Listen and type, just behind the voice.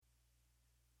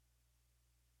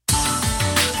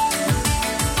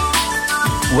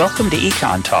Welcome to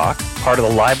Econ Talk, part of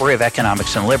the Library of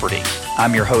Economics and Liberty.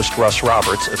 I'm your host, Russ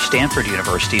Roberts of Stanford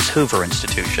University's Hoover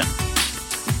Institution.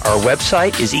 Our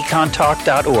website is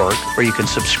econtalk.org, where you can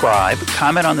subscribe,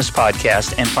 comment on this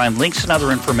podcast, and find links and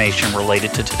other information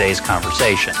related to today's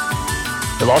conversation.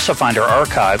 You'll also find our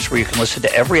archives where you can listen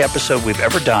to every episode we've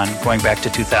ever done going back to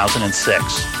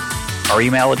 2006. Our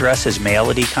email address is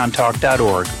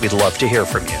mail@econtalk.org. We'd love to hear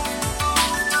from you.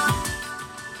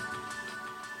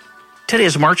 Today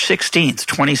is March 16th,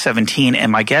 2017,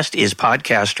 and my guest is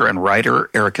podcaster and writer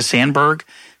Erica Sandberg.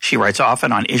 She writes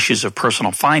often on issues of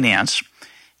personal finance.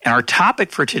 And our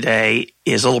topic for today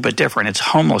is a little bit different. It's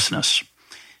homelessness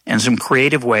and some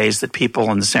creative ways that people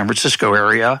in the San Francisco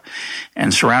area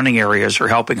and surrounding areas are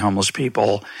helping homeless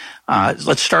people.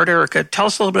 Let's start, Erica. Tell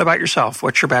us a little bit about yourself.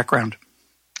 What's your background?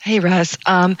 Hey, Russ.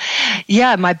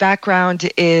 My background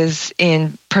is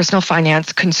in personal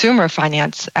finance, consumer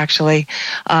finance, actually,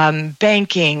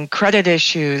 banking, credit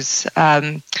issues,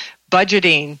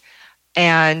 budgeting,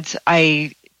 and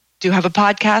I do have a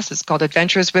podcast. It's called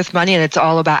Adventures with Money, and it's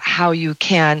all about how you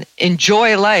can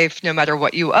enjoy life no matter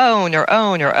what you own or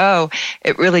owe.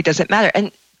 It really doesn't matter.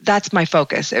 And that's my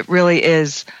focus. It really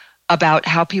is about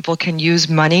how people can use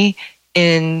money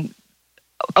in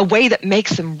a way that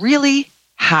makes them really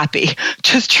happy,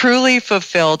 just truly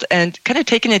fulfilled, and kind of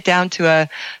taking it down to a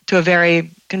very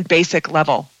kind of basic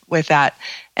level with that.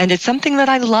 And it's something that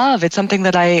I love. It's something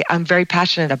that I'm very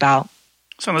passionate about.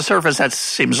 So on the surface, that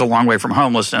seems a long way from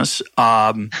homelessness.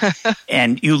 And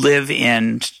you live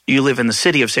in the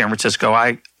city of San Francisco.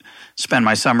 I spend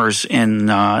my summers in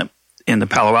the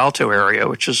Palo Alto area,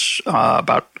 which is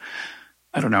about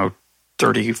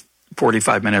 30,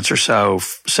 45 minutes or so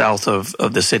south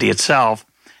of the city itself.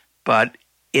 But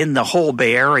in the whole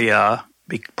Bay Area,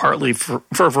 partly for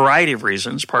a variety of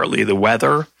reasons, partly the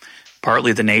weather,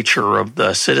 partly the nature of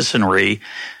the citizenry,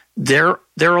 there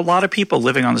are a lot of people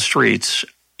living on the streets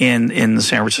in the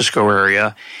San Francisco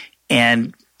area.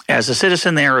 And as a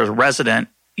citizen there, as a resident,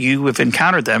 you have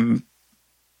encountered them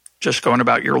just going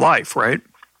about your life, right?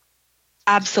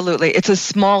 Absolutely. It's a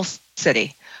small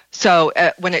city. So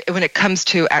when it comes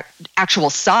to actual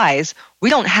size, we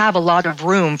don't have a lot of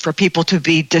room for people to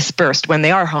be dispersed when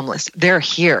they are homeless. They're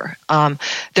here.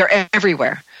 They're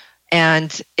everywhere.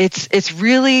 And it's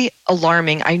really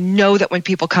alarming. I know that when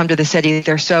people come to the city,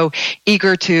 they're so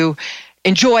eager to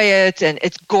enjoy it, and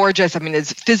it's gorgeous. I mean,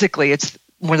 it's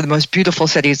one of the most beautiful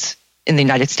cities in the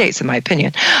United States, in my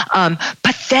opinion.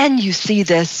 But then you see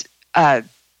this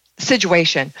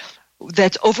situation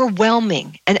that's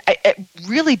overwhelming, and it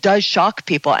really does shock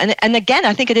people. And again,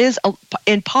 I think it is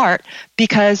in part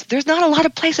because there's not a lot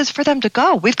of places for them to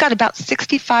go. We've got about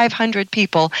 6,500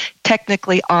 people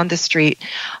technically on the street,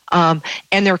 and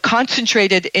they're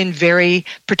concentrated in very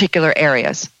particular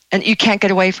areas. And you can't get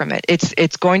away from it.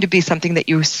 It's going to be something that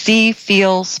you see,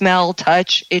 feel, smell,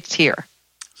 touch. It's here.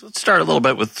 So let's start a little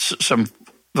bit with some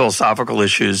philosophical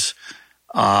issues.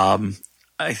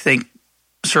 I think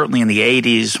certainly in the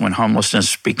 80s, when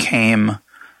homelessness became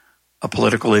a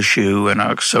political issue and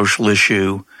a social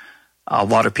issue, a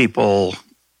lot of people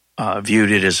viewed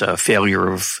it as a failure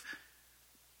of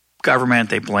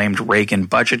government. They blamed Reagan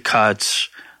budget cuts.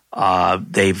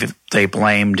 They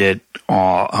blamed it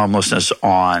homelessness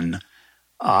on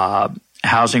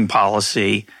housing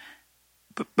policy.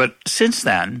 But since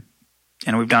then,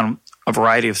 and we've done a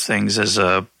variety of things as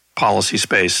a policy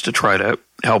space to try to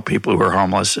help people who are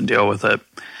homeless and deal with it.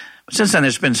 But since then,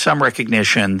 there's been some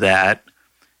recognition that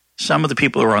some of the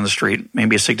people who are on the street,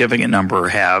 maybe a significant number,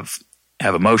 have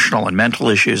emotional and mental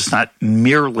issues. It's not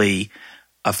merely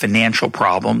a financial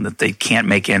problem that they can't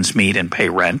make ends meet and pay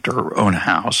rent or own a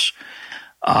house.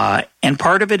 And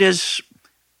part of it is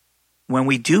when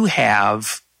we do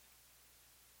have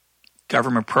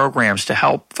government programs to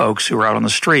help folks who are out on the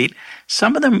street,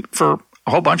 some of them, for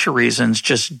a whole bunch of reasons,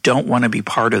 just don't want to be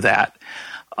part of that.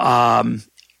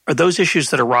 Are those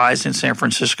issues that arise in San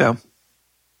Francisco?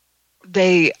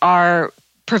 They are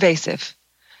pervasive.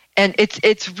 And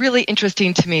it's really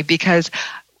interesting to me because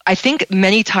I think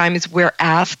many times we're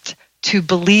asked to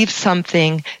believe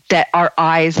something that our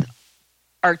eyes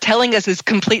are telling us is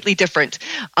completely different.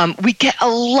 We get a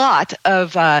lot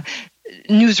of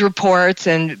news reports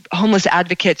and homeless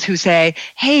advocates who say,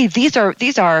 "Hey, these are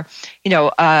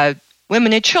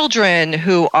women and children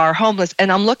who are homeless,"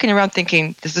 and I'm looking around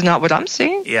thinking, "This is not what I'm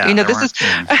seeing." Yeah, this is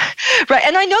right.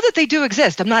 And I know that they do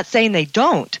exist. I'm not saying they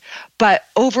don't, but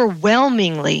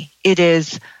overwhelmingly, it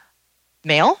is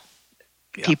male.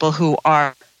 Yeah. People who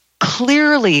are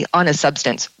clearly on a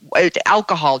substance,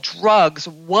 alcohol, drugs,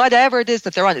 whatever it is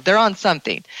that they're on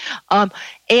something,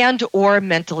 and or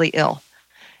mentally ill.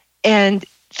 And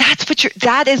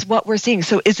that is what we're seeing.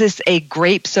 So is this a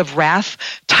grapes of wrath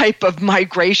type of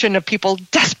migration of people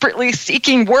desperately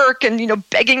seeking work and,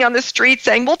 begging on the street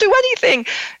saying, we'll do anything?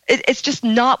 It's just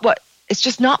not what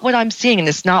I'm seeing, and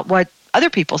it's not what other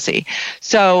people see.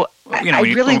 So when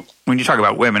you talk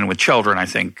about women with children, I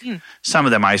think some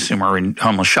of them, I assume, are in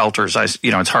homeless shelters.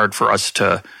 It's hard for us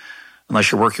to,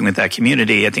 unless you're working with that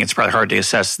community, I think it's probably hard to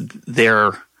assess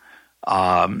their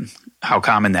how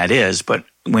common that is. But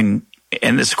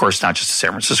and this, of course, not just a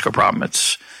San Francisco problem.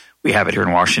 We have it here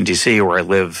in Washington, D.C., where I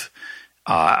live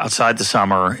outside the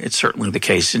summer. It's certainly the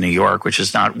case in New York, which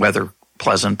is not weather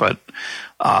pleasant, but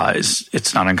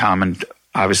it's not uncommon,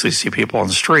 obviously, to see people on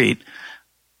the street.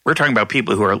 We're talking about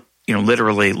people who are,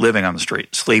 literally living on the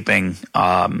street, sleeping,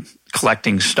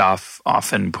 collecting stuff,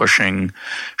 often pushing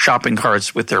shopping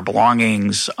carts with their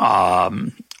belongings,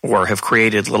 or have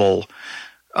created little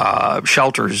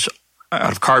shelters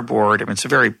out of cardboard. I mean, it's a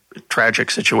very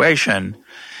tragic situation,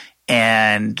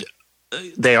 and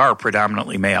they are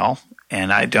predominantly male.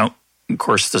 And of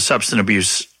course, the substance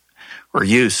abuse or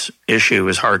use issue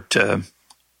is hard to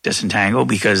disentangle,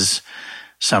 because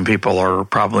some people are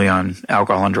probably on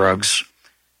alcohol and drugs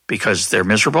because they're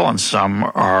miserable, and some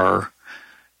are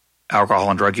alcohol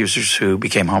and drug users who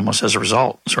became homeless as a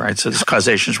result, right? So this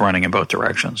causation is running in both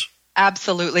directions.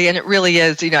 Absolutely. And it really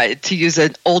is, to use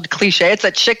an old cliche, it's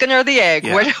a chicken or the egg.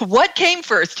 Yeah. What came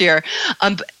first here?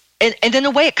 And in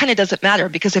a way, it kind of doesn't matter,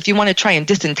 because if you want to try and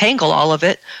disentangle all of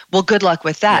it, well, good luck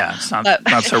with that.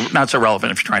 Yeah, it's not so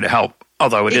relevant if you're trying to help,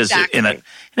 although it exactly. is in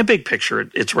a big picture,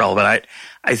 it's relevant.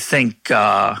 I think,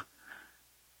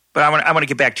 but I want to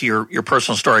get back to your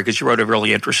personal story, because you wrote a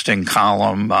really interesting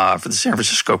column for the San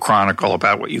Francisco Chronicle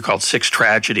about what you called 6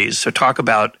 tragedies. So talk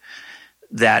about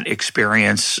that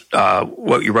experience,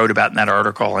 what you wrote about in that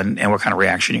article, and what kind of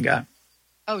reaction you got.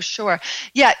 Oh, sure.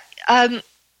 Yeah.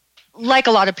 Like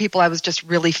a lot of people, I was just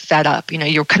really fed up.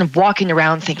 You're kind of walking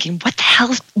around thinking,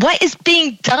 what is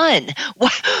being done?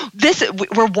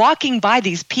 We're walking by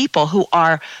these people who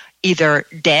are either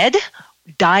dead,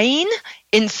 dying,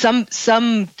 in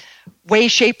some way,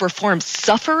 shape, or form,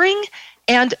 suffering.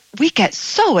 And we get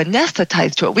so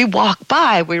anesthetized to it. We walk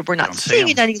by, we're not seeing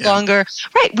it any longer.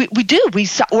 Right, we do. We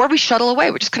shuttle away.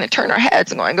 We're just going to turn our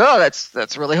heads and going, oh,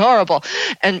 that's really horrible.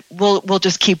 And we'll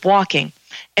just keep walking.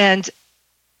 And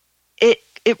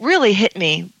it really hit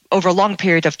me over a long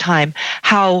period of time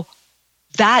how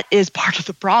that is part of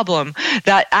the problem.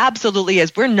 That absolutely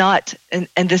is. We're not, and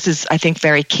this is, I think,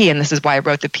 very key, and this is why I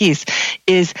wrote the piece,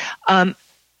 is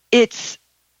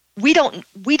we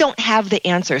don't have the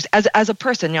answers as a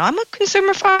person. I'm a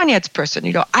consumer finance person.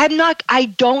 I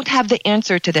don't have the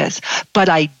answer to this, but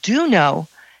I do know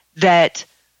that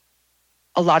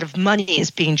a lot of money is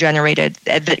being generated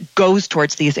that goes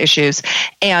towards these issues,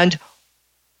 and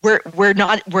we're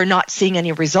not seeing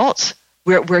any results.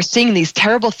 We're seeing these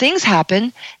terrible things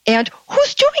happen, and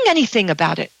who's doing anything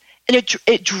about it? And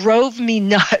it drove me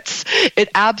nuts. It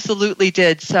absolutely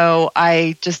did. So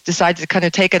I just decided to kind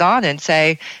of take it on and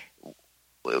say,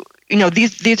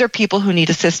 these are people who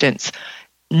need assistance.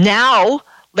 Now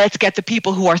let's get the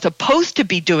people who are supposed to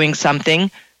be doing something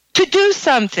to do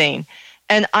something.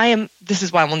 And this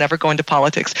is why I will never go into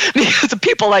politics, because the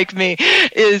people like me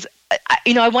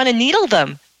I want to needle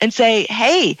them and say,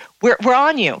 hey, we're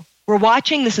on you. We're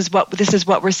watching. This is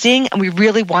what we're seeing, and we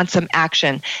really want some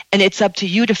action. And it's up to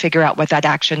you to figure out what that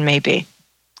action may be.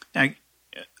 Now,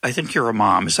 I think you're a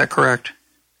mom. Is that correct?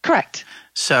 Correct.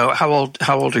 So how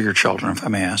old are your children, if I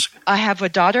may ask? I have a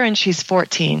daughter, and she's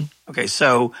 14. Okay,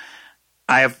 so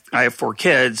I have 4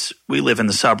 kids. We live in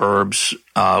the suburbs.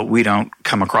 We don't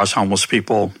come across homeless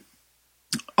people,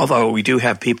 although we do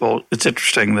have people. It's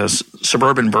interesting. This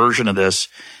suburban version of this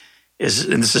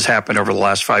and this has happened over the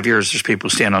last 5 years. There's people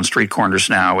who stand on street corners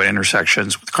now at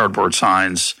intersections with cardboard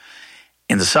signs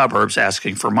in the suburbs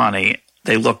asking for money.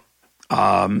 They look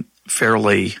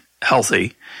fairly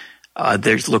healthy.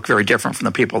 They look very different from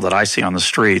the people that I see on the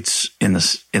streets in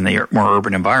the more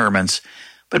urban environments.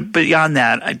 But beyond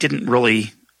that,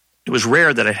 it was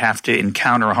rare that I'd have to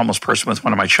encounter a homeless person with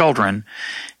one of my children.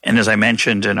 And as I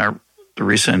mentioned in the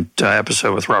recent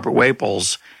episode with Robert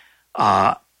Waples,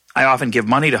 I often give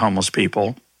money to homeless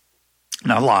people,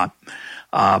 not a lot,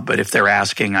 but if they're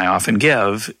asking, I often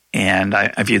give, and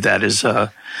I view that as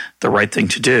the right thing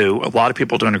to do. A lot of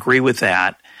people don't agree with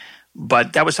that,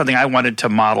 but that was something I wanted to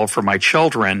model for my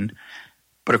children.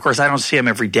 But of course, I don't see them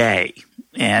every day,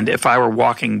 and if I were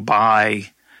walking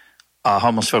by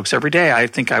homeless folks every day, I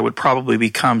think I would probably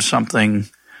become something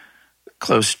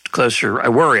closer. I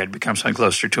worry I'd become something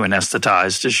closer to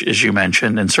anesthetized, as you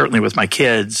mentioned, and certainly with my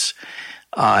kids.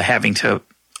 Having to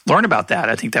learn about that.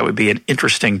 I think that would be an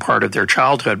interesting part of their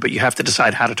childhood, but you have to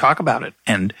decide how to talk about it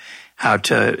and how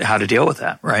to deal with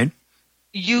that, right?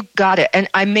 You got it. And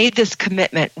I made this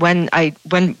commitment when my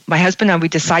husband and I, we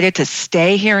decided to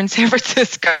stay here in San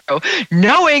Francisco,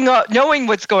 knowing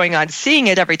what's going on, seeing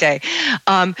it every day,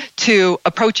 to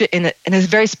approach it in a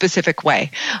very specific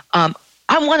way.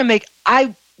 I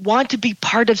want to be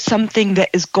part of something that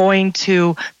is going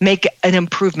to make an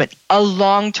improvement, a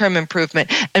long-term improvement.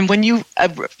 And when you,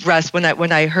 Russ, when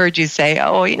I heard you say,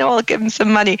 "Oh, I'll give him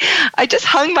some money," I just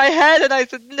hung my head and I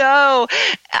said, "No,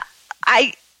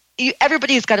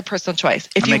 everybody's got a personal choice.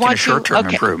 If you want a short-term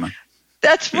improvement."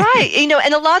 That's right.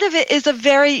 And a lot of it is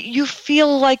you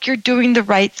feel like you're doing the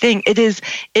right thing.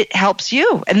 It helps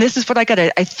you. And this is what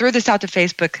I threw this out to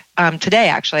Facebook today,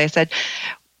 actually. I said,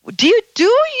 do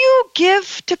you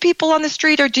give to people on the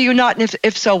street or do you not? And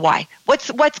if so, why?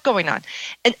 What's going on?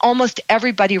 And almost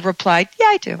everybody replied, yeah,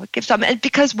 I do. I give some. And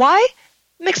because why?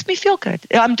 It makes me feel good.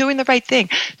 I'm doing the right thing.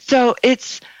 So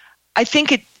I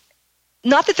think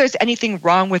not that there's anything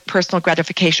wrong with personal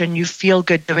gratification. You feel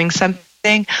good doing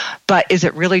something, but is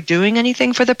it really doing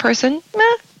anything for the person?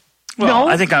 Well, no.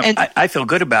 I think I feel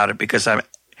good about it because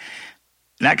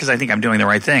not because I think I'm doing the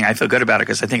right thing. I feel good about it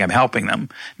because I think I'm helping them.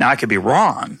 Now, I could be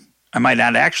wrong. I might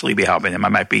not actually be helping them. I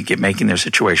might be making their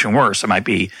situation worse. I might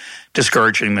be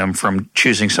discouraging them from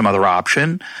choosing some other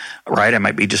option, right? I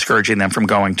might be discouraging them from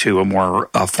going to a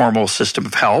more formal system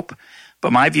of help.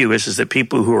 But my view is that the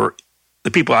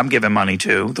people I'm giving money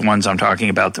to, the ones I'm talking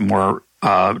about, the more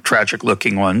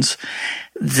tragic-looking ones,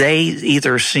 they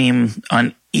either seem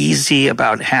uneasy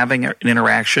about having an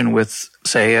interaction with,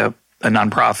 say, a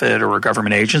nonprofit or a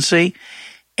government agency,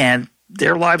 and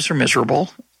their lives are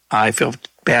miserable. I feel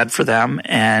bad for them,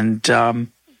 and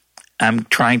I'm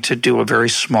trying to do a very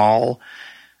small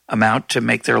amount to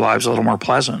make their lives a little more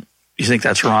pleasant. You think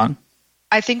that's wrong?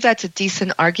 I think that's a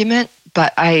decent argument,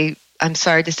 but I'm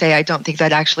sorry to say I don't think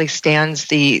that actually stands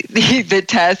the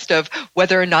test of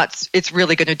whether or not it's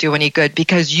really going to do any good,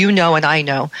 because and I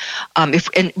know,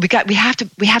 we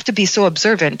have to be so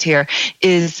observant here,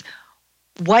 is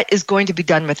what is going to be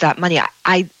done with that money.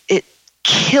 It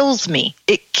kills me.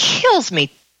 It kills me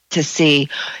to see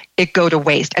it go to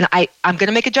waste. And I'm going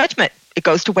to make a judgment. It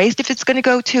goes to waste if it's going to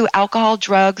go to alcohol,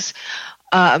 drugs,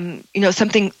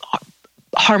 something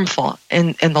harmful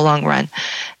in the long run.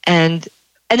 And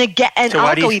again, and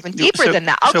I'll go even deeper than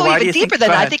that. I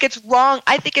think it's wrong.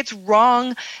 I think it's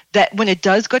wrong that when it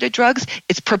does go to drugs,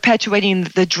 it's perpetuating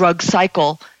the drug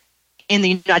cycle in the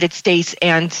United States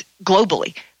and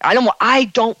globally. I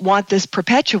don't want this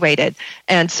perpetuated.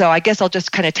 And so I guess I'll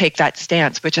just kind of take that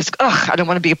stance, which is, I don't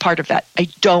want to be a part of that. I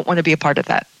don't want to be a part of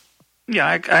that. Yeah,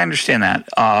 I understand that.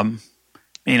 Let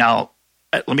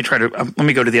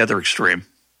me go to the other extreme.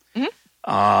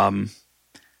 Mm-hmm.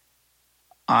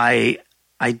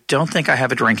 I don't think I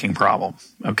have a drinking problem.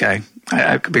 Okay.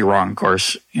 I could be wrong, of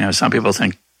course. Some people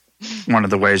think one of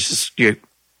the ways is you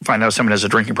find out someone has a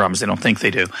drinking problem is they don't think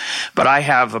they do. But I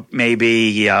have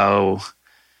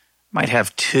might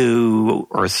have 2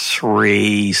 or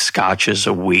 3 scotches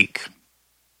a week,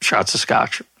 shots of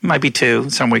scotch. It might be 2.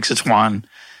 Some weeks it's 1.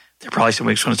 There are probably some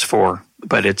weeks when it's 4.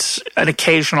 But it's an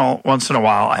occasional, once in a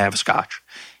while, I have a scotch.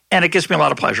 And it gives me a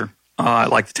lot of pleasure. I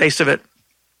like the taste of it.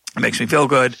 It makes me feel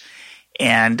good.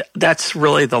 And that's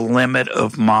really the limit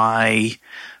of my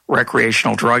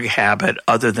recreational drug habit,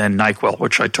 other than NyQuil,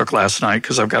 which I took last night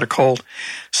because I've got a cold.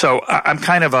 So I'm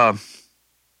kind of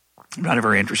not a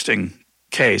very interesting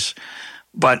case,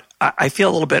 but I feel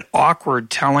a little bit awkward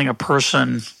telling a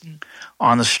person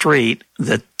on the street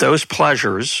that those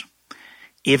pleasures,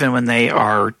 even when they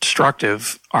are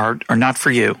destructive, are not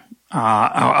for you.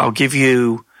 I'll give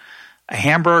you a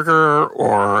hamburger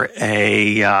or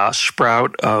a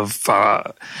sprout of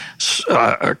a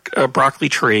broccoli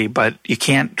tree, but you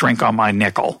can't drink on my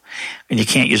nickel and you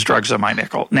can't use drugs on my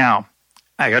nickel. Now,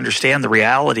 I understand the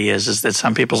reality is that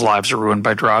some people's lives are ruined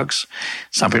by drugs.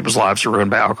 Some people's lives are ruined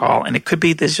by alcohol. And it could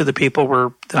be these are the people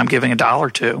that I'm giving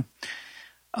 $1 to.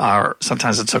 Or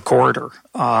sometimes it's a quarter.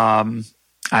 I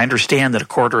understand that a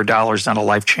quarter or $1 is not a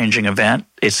life-changing event.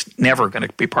 It's never going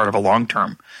to be part of a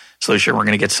long-term solution. We're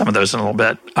going to get some of those in a little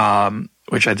bit,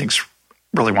 which I think is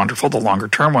really wonderful, the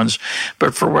longer-term ones.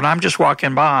 But for when I'm just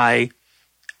walking by,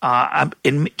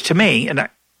 to me, and I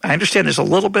understand there's a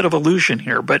little bit of illusion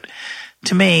here, but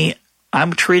to me,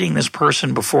 I'm treating this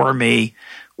person before me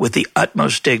with the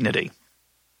utmost dignity,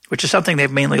 which is something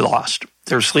they've mainly lost.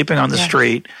 They're sleeping on the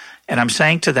street, and I'm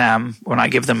saying to them, when I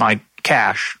give them my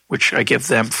cash, which I give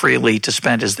them freely to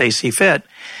spend as they see fit,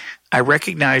 I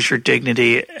recognize your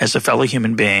dignity as a fellow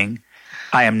human being.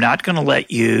 I am not going to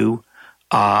let you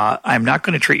I'm not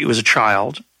going to treat you as a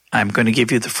child. I'm going to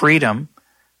give you the freedom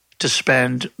to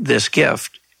spend this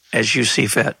gift as you see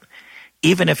fit,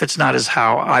 even if it's not as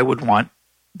how I would want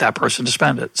that person to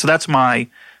spend it. So that's my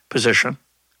position.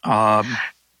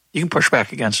 You can push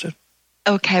back against it.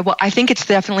 Okay, well, I think it's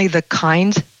definitely the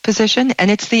kind position,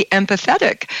 and it's the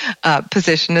empathetic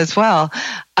position as well.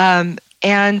 And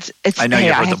it's. I know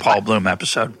you heard the Paul Bloom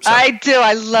episode. So. I do.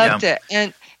 I loved it,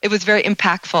 and it was very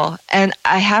impactful. And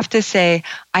I have to say,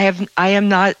 I am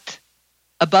not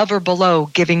above or below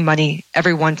giving money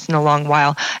every once in a long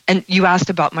while. And you asked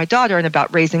about my daughter and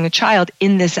about raising a child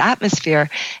in this atmosphere,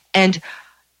 and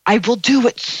I will do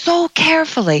it so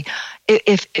carefully.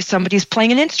 If somebody's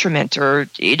playing an instrument or,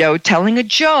 telling a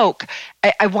joke,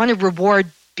 I want to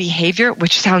reward behavior,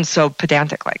 which sounds so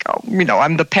pedantic, like,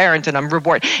 I'm the parent and I'm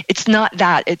reward. It's not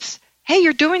that. It's, hey,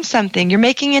 you're doing something. You're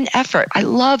making an effort. I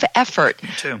love effort. Me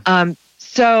too.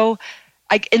 So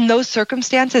in those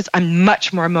circumstances, I'm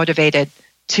much more motivated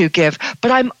to give.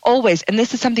 But I'm always, and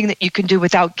this is something that you can do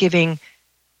without giving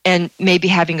and maybe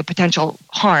having a potential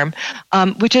harm,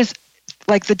 which is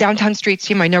like the downtown streets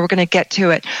team. I know we're going to get to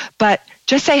it, but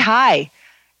just say hi.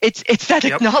 It's that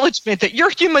acknowledgement that you're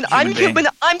human, I'm human,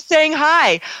 I'm saying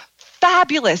hi.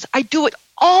 Fabulous. I do it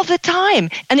all the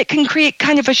time, and it can create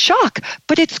kind of a shock,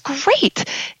 but it's great.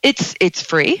 It's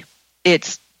free.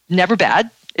 It's never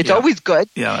bad. It's always good.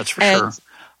 Yeah, that's for sure.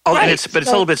 And it's a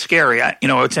little bit scary.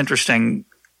 It's interesting.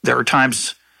 There are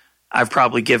times I've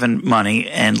probably given money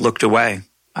and looked away.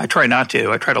 I try not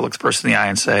to. I try to look the person in the eye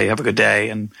and say, have a good day,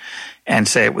 and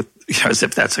say it with as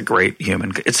if that's a great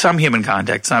human. It's some human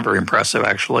contact. It's not very impressive,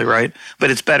 actually, right?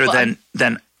 But it's better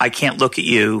than I can't look at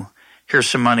you. Here's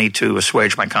some money to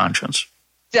assuage my conscience.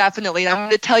 Definitely. I'm going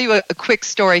to tell you a quick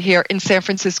story here. In San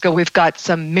Francisco, we've got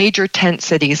some major tent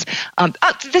cities.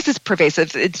 This is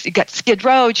pervasive. You got Skid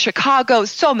Row, Chicago,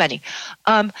 so many.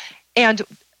 And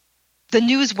the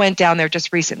news went down there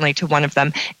just recently to one of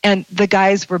them, and the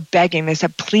guys were begging. They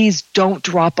said, please don't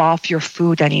drop off your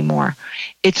food anymore.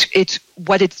 It's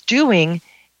what it's doing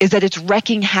is that it's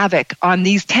wreaking havoc on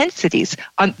these tent cities,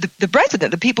 on the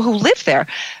resident, the people who live there.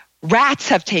 Rats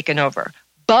have taken over.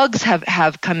 Bugs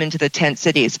have come into the tent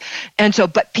cities. And so,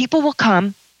 but people will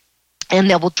come and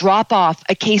they will drop off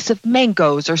a case of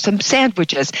mangoes or some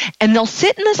sandwiches, and they'll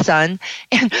sit in the sun,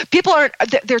 and people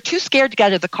they're too scared to get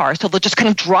out of the car, so they'll just kind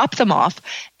of drop them off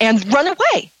and run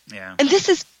away. Yeah. And this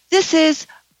is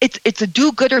it's a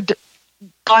do-gooder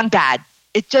gone bad.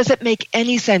 It doesn't make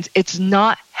any sense. It's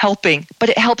not helping, but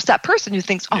it helps that person who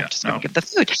thinks, I'm just going to give the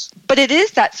food. But it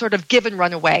is that sort of give and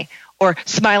run away or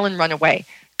smile and run away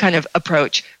kind of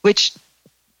approach, which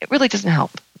it really doesn't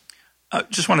help.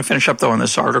 Just want to finish up, though, on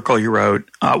this article you wrote.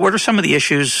 What are some of the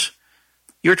issues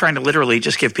you're trying to literally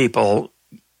just give people,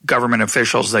 government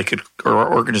officials they could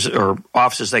or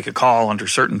offices they could call under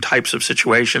certain types of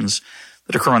situations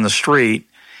that occur on the street?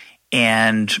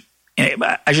 And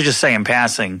I should just say in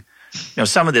passing,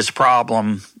 some of this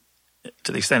problem,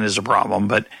 to the extent it is a problem,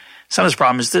 but some of this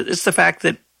problem is that it's the fact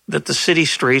that the city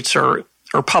streets are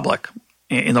public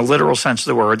in the literal sense of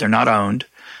the word. They're not owned.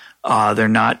 They're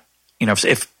not.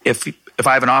 If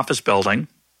I have an office building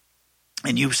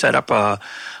and you set up a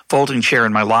folding chair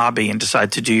in my lobby and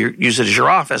decide to use it as your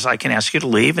office, I can ask you to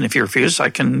leave. And if you refuse, I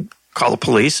can call the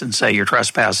police and say you're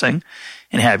trespassing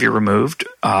and have you removed.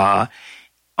 On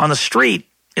the street,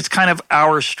 it's kind of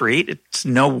our street. It's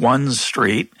no one's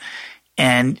street.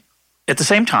 And at the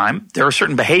same time, there are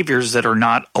certain behaviors that are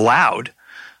not allowed.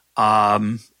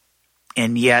 And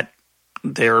yet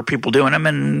there are people doing them,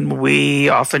 and we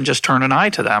often just turn an eye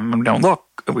to them and don't look.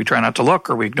 We try not to look,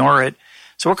 or we ignore it.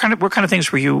 So what kind of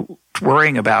things were you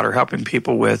worrying about or helping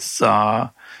people with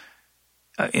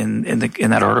in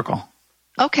that article?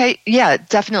 Okay, yeah,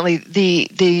 definitely.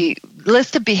 The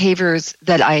list of behaviors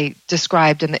that I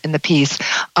described in the piece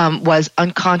was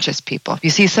unconscious people. If you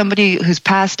see somebody who's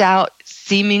passed out,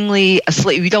 seemingly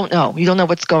asleep, you don't know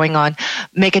what's going on,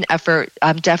 make an effort.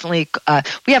 Definitely,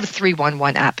 we have a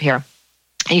 311 app here.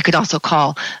 And you can also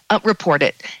call, report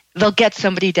it. They'll get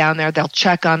somebody down there. They'll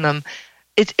check on them.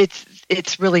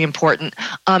 It's really important.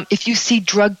 If you see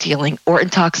drug dealing or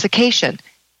intoxication,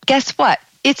 guess what?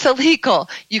 It's illegal.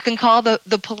 You can call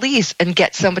the police and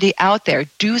get somebody out there.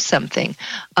 Do something.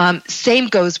 Same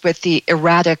goes with the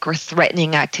erratic or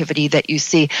threatening activity that you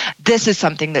see. This is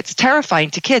something that's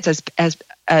terrifying to kids as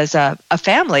a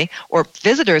family or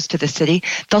visitors to the city.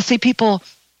 They'll see people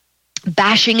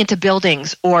bashing into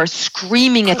buildings or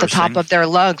screaming at the top of their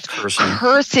lungs,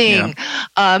 cursing,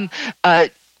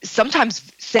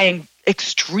 sometimes saying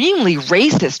extremely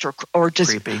racist or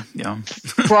just creepy,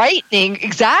 frightening.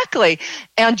 Exactly.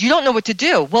 And you don't know what to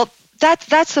do. Well,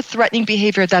 that's a threatening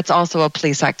behavior. That's also a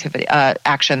police activity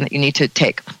action that you need to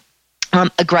take.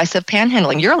 Aggressive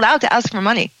panhandling. You're allowed to ask for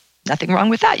money. Nothing wrong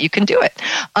with that. You can do it.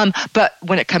 But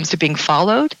when it comes to being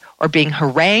followed or being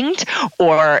harangued,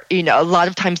 or a lot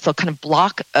of times they'll kind of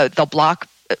block. They'll block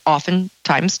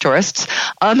oftentimes tourists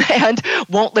and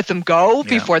won't let them go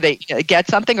before they get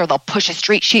something, or they'll push a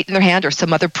street sheet in their hand or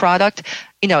some other product.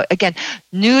 Again,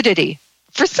 nudity.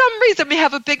 For some reason, we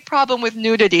have a big problem with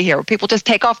nudity here. People just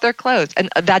take off their clothes, and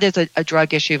that is a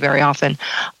drug issue very often.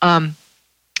 And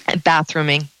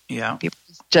bathrooming. Yeah. People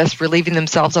just relieving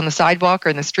themselves on the sidewalk or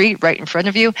in the street right in front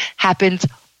of you happens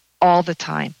all the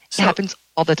time. It happens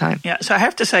all the time. Yeah. So I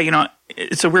have to say,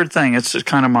 it's a weird thing. It's just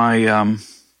kind of my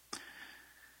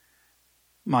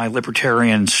my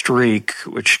libertarian streak,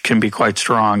 which can be quite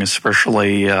strong,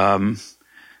 especially my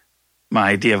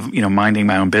idea of minding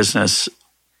my own business.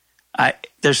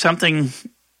 There's something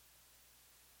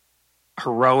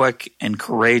heroic and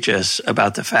courageous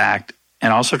about the fact,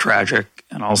 and also tragic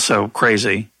and also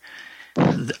crazy,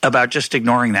 about just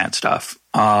ignoring that stuff.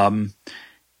 I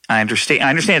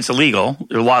understand it's illegal.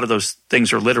 A lot of those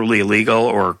things are literally illegal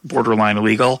or borderline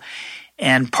illegal.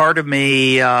 And part of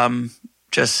me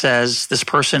just says this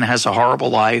person has a horrible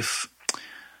life.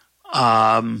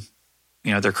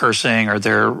 They're cursing or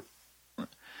they're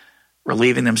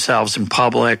relieving themselves in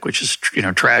public, which is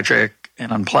tragic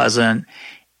and unpleasant.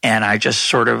 And I just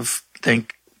sort of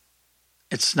think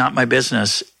it's not my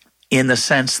business, in the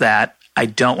sense that I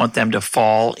don't want them to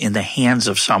fall in the hands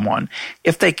of someone.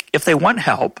 If they want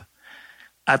help,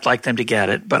 I'd like them to get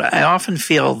it. But I often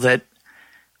feel that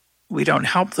we don't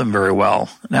help them very well.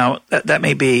 Now, that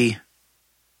may be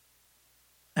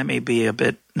a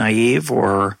bit naive,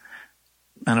 or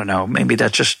I don't know. Maybe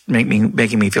that's just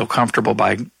making me feel comfortable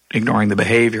by ignoring the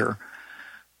behavior.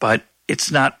 But it's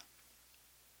not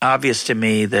obvious to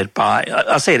me that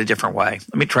I'll say it a different way.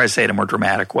 Let me try to say it a more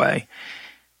dramatic way.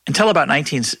 Until about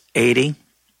 1980,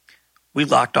 we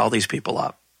locked all these people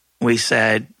up. We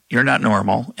said, you're not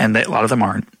normal, and a lot of them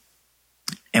aren't.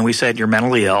 And we said, you're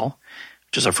mentally ill,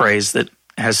 which is a phrase that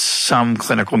has some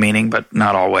clinical meaning, but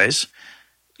not always.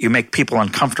 You make people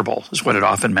uncomfortable is what it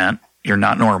often meant. You're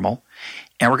not normal.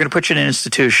 And we're going to put you in an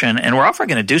institution, and we're often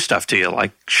going to do stuff to you,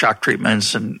 like shock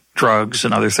treatments and drugs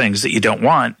and other things that you don't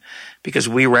want, because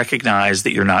we recognize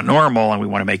that you're not normal and we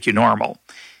want to make you normal.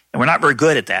 And we're not very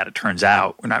good at that, it turns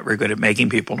out. We're not very good at making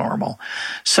people normal.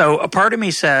 So a part of me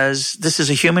says this is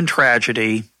a human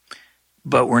tragedy,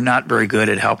 but we're not very good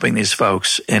at helping these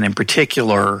folks. And in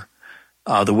particular,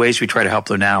 the ways we try to help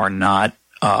them now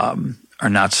are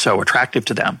not so attractive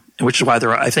to them, which is why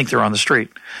I think they're on the street.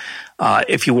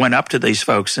 If you went up to these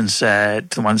folks and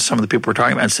said, some of the people we're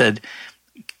talking about, and said,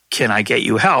 can I get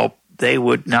you help? They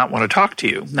would not want to talk to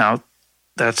you. Now,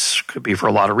 that could be for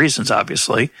a lot of reasons,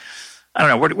 obviously. I don't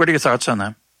know. What are your thoughts on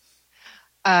that?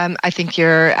 I think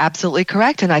you're absolutely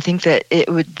correct, and I think that it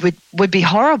would be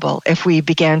horrible if we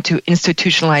began to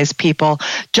institutionalize people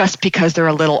just because they're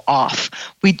a little off.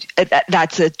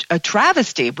 That's a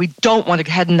travesty. We don't want to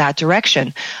head in that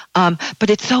direction. But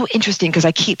it's so interesting because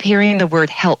I keep hearing the word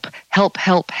help, help,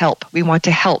 help, help. We want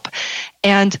to help,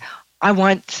 and I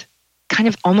want kind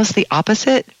of almost the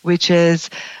opposite, which is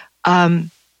I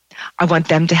want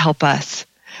them to help us.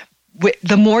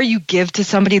 The more you give to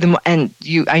somebody, the more,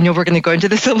 I know we're going to go into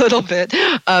this a little bit,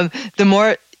 the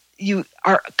more you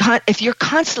are, if you're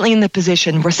constantly in the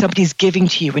position where somebody's giving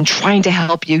to you and trying to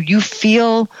help you, you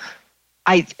feel,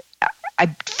 I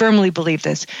firmly believe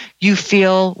this, you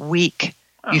feel weak.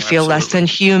 You feel less than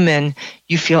human.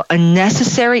 You feel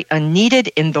unnecessary, unneeded,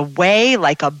 in the way,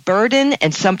 like a burden,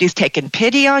 and somebody's taking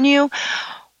pity on you.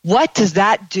 What does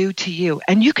that do to you?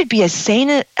 And you could be as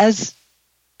sane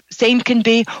can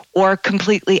be, or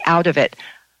completely out of it.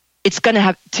 It's going to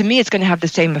have the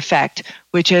same effect,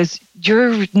 which is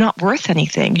you're not worth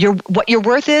anything. What your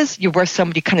worth is, you're worth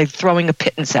somebody kind of throwing a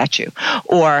pittance at you,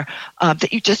 or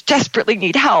that you just desperately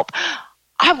need help.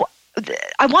 I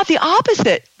want the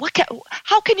opposite.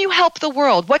 How can you help the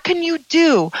world? What can you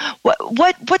do?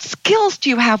 What skills do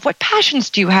you have? What passions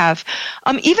do you have?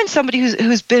 Even somebody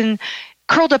who's been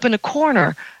curled up in a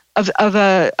corner of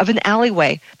an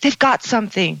alleyway, they've got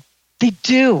something. They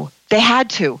do. They had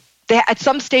to. At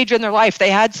some stage in their life, they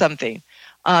had something.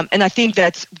 And I think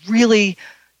that's really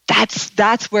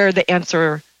that's where the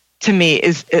answer to me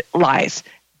lies.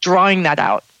 Drawing that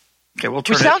out. Okay, we'll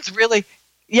turn. Which sounds really.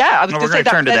 Yeah, I was going to say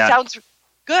that sounds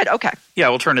good. Okay. Yeah,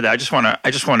 we'll turn to that. I just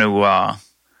want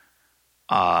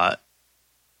to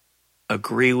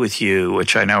agree with you,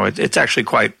 which I know it's actually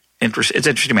quite interesting. It's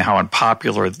interesting to me how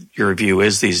unpopular your view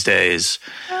is these days.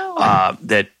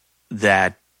 That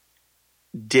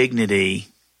dignity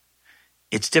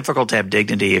it's difficult to have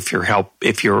dignity if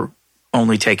you're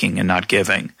only taking and not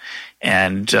giving.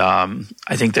 And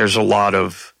I think there's a lot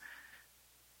of,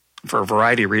 for a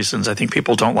variety of reasons, I think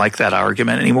people don't like that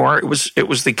argument anymore. It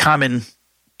was the common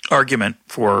argument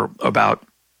for about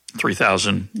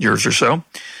 3,000 years or so,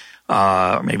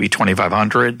 maybe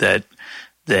 2,500, that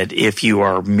if you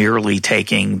are merely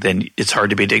taking, then it's hard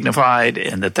to be dignified,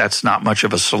 and that's not much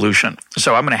of a solution.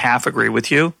 So I'm going to half agree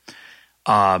with you.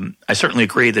 I certainly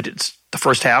agree that it's the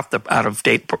first half, the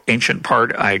out-of-date ancient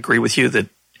part. I agree with you that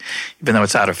even though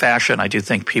it's out of fashion, I do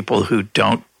think people who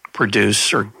don't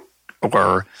produce or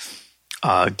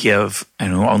give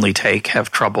and who only take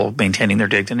have trouble maintaining their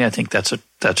dignity. I think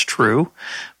that's true,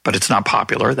 but it's not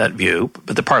popular, that view.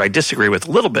 But the part I disagree with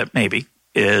a little bit maybe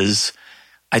is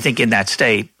I think in that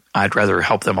state I'd rather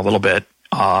help them a little bit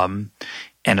and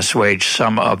assuage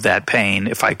some of that pain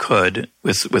if I could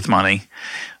with money.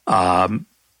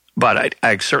 But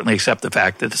I certainly accept the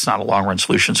fact that it's not a long-run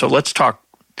solution. So let's talk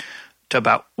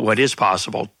about what is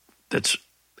possible that's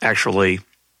actually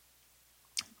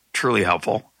truly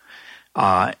helpful,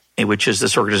 which is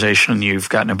this organization you've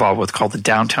gotten involved with called the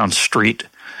Downtown Streets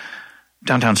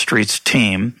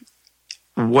team.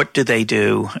 What do they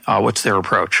do? What's their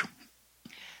approach?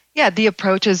 Yeah, the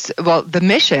approach is, the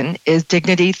mission is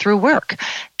dignity through work.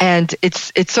 And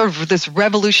it's sort of this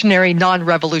revolutionary,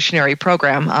 non-revolutionary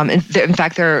program. In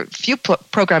fact, there are a few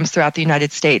programs throughout the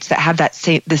United States that have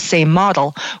the same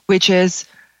model, which is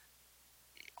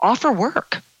offer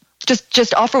work.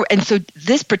 Just offer. And so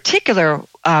this particular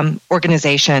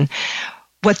organization,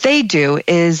 what they do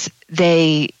is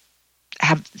they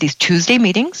have these Tuesday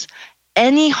meetings.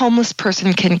 Any homeless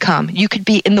person can come. You could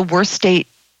be in the worst state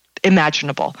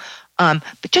imaginable.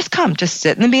 But just come, just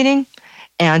sit in the meeting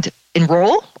and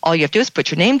enroll. All you have to do is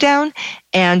put your name down,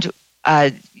 and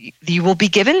you will be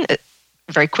given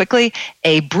very quickly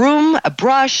a broom, a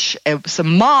brush,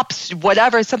 some mops,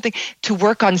 whatever, something to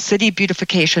work on city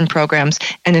beautification programs.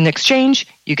 And in exchange,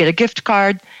 you get a gift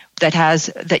card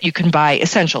that you can buy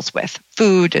essentials with,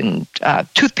 food and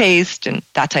toothpaste and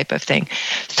that type of thing.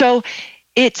 So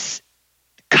it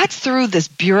cuts through this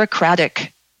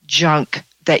bureaucratic junk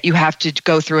that you have to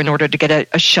go through in order to get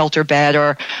a shelter bed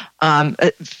or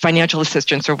financial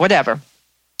assistance or whatever.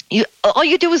 All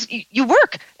you do is you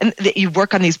work, and you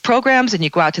work on these programs, and you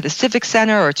go out to the Civic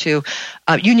Center or to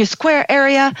Union Square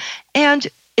area, and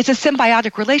it's a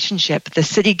symbiotic relationship. The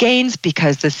city gains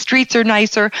because the streets are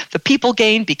nicer. The people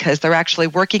gain because they're actually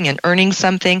working and earning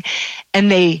something,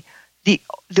 and the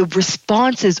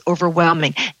response is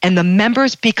overwhelming, and the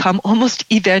members become almost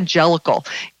evangelical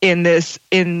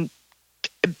in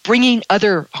bringing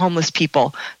other homeless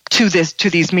people to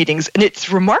these meetings. And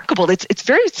it's remarkable. It's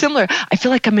very similar. I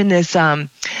feel like I'm in this kind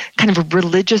of a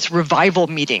religious revival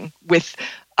meeting with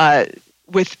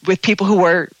people who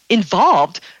are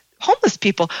involved, homeless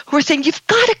people who are saying, you've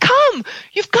got to come,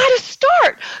 you've got to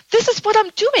start, this is what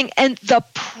I'm doing. And the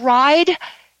pride,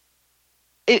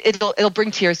 it'll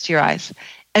bring tears to your eyes.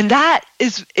 And that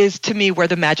is to me where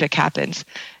the magic happens.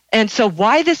 And so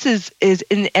why this is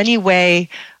in any way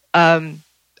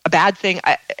a bad thing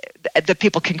that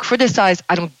people can criticize,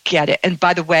 I don't get it. And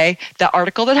by the way, that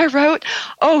article that I wrote,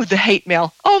 the hate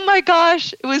mail, oh my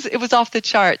gosh, it was off the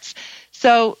charts.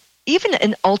 So even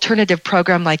an alternative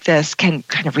program like this can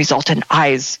kind of result in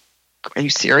eyes. Are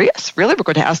you serious? Really? We're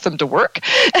going to ask them to work?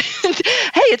 And,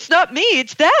 hey, it's not me,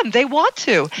 it's them. They want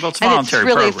to. Well, it's a voluntary and it's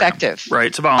really program. Effective. Right,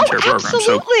 it's a voluntary program.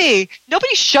 Absolutely. So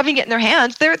nobody's shoving it in their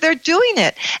hands. They're doing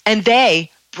it. And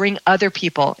they bring other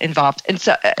people involved and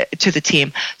so to the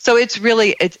team. So it's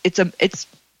really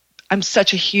I'm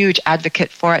such a huge advocate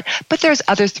for it. But there's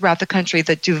others throughout the country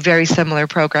that do very similar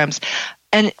programs,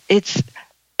 and it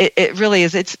really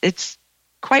is. It's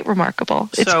quite remarkable.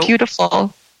 It's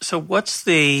beautiful. So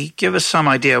give us some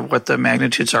idea of what the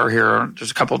magnitudes are here.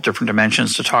 There's a couple of different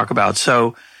dimensions to talk about.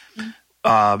 So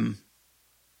on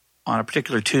a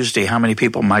particular Tuesday, how many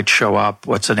people might show up?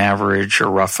 What's an average or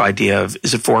rough idea of,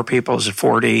 is it 4 people? Is it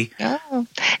 40? Oh,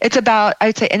 it's about,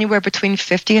 I'd say anywhere between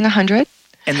 50 and 100.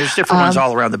 And there's different ones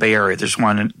all around the Bay Area. There's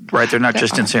one, right? They're not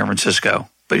just in San Francisco,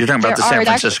 but you're talking about the San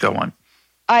Francisco one.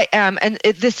 I am. And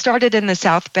this started in the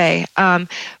South Bay.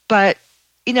 But,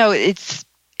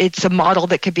 it's a model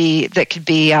that could be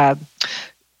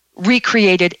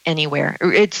recreated anywhere.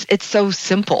 It's so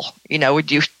simple.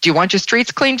 Do you want your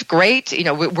streets cleaned? Great.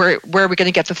 Where are we going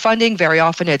to get the funding? Very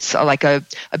often it's like a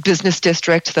business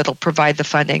district that'll provide the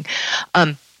funding.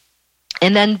 And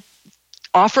then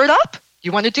offer it up.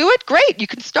 You want to do it? Great. You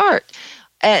can start.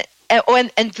 And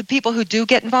And the people who do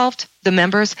get involved, the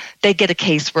members, they get a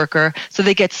caseworker, so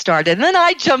they get started. And then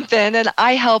I jump in and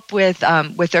I help with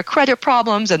their credit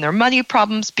problems and their money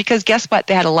problems, because guess what?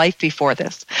 They had a life before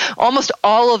this. Almost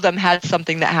all of them had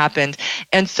something that happened.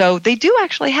 And so they do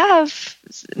actually have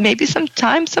maybe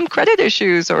sometimes some credit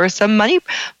issues or some money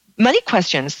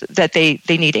questions that they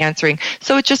need answering.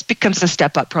 So it just becomes a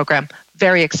step-up program.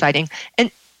 Very exciting.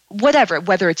 And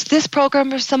whether it's this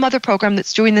program or some other program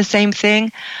that's doing the same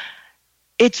thing,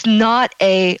 it's not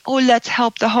let's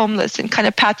help the homeless and kind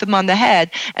of pat them on the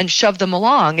head and shove them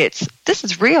along. This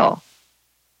is real.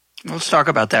 Let's talk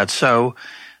about that. So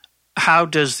how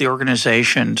does the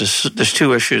organization, there's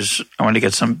two issues I want to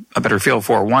get a better feel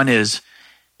for. One is,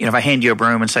 if I hand you a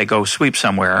broom and say, go sweep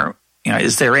somewhere,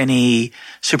 is there any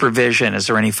supervision? Is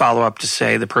there any follow-up to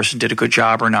say the person did a good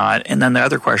job or not? And then the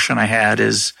other question I had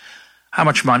is, how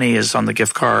much money is on the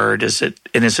gift card? Is it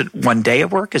one day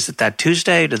at work? Is it that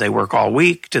Tuesday? Do they work all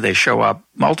week? Do they show up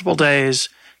multiple days?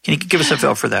 Can you give us a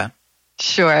feel for that?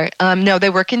 Sure. No, they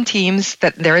work in teams.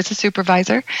 That there is a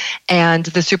supervisor, and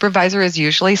the supervisor is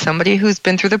usually somebody who's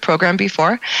been through the program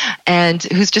before, and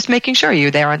who's just making sure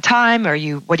you're there on time. Are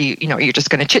you just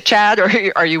going to chit chat, or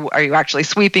are you actually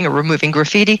sweeping or removing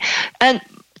graffiti? And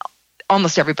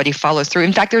almost everybody follows through.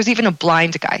 In fact, there's even a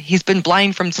blind guy. He's been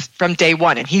blind from day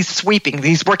one, and he's sweeping.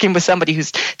 He's working with somebody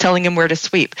who's telling him where to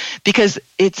sweep, because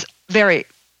it's very,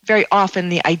 very often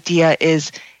the idea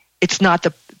is it's not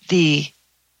the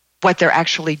what they're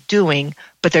actually doing,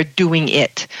 but they're doing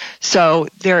it. So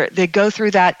they go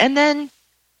through that, and then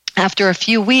after a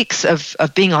few weeks of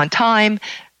being on time,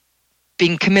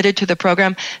 being committed to the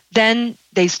program, then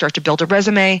they start to build a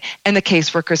resume, and the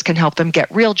caseworkers can help them get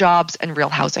real jobs and real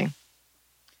housing.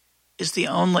 Let's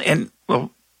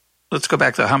go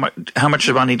back to how much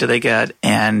money do they get,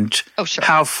 and sure.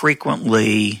 How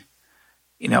frequently,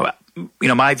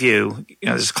 my view,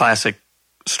 this classic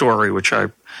story, which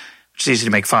it's easy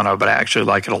to make fun of, but I actually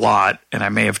like it a lot, and I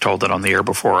may have told it on the air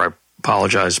before. I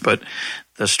apologize, but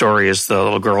the story is the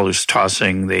little girl who's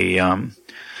tossing the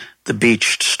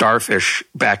beached starfish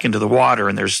back into the water,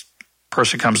 and there's a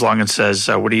person comes along and says,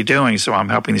 "What are you doing?" So I'm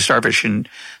helping the starfish, and the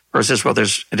person says, "Well,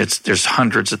 there's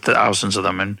hundreds of thousands of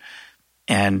them,"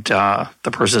 and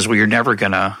the person says, "Well, you're never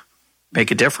gonna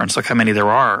make a difference. Look how many there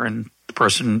are." And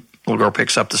the little girl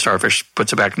picks up the starfish,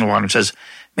 puts it back in the water, and says,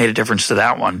 "Made a difference to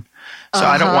that one." So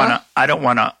I don't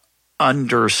want to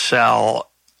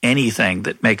undersell anything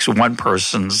that makes one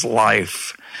person's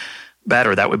life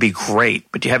better. That would be great.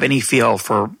 But do you have any feel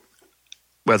for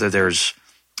whether there's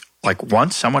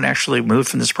once someone actually moved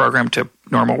from this program to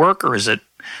normal work, or is it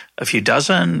a few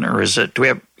dozen, or do we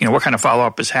have, what kind of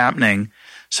follow-up is happening?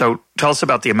 So tell us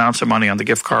about the amounts of money on the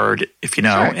gift card, if you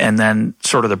know, Sure. And then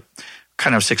sort of the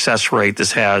kind of success rate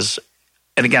this has.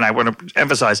 And again, I want to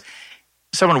emphasize,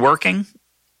 someone working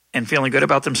and feeling good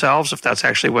about themselves, if that's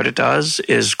actually what it does,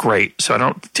 is great.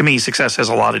 So to me, success has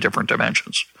a lot of different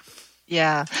dimensions.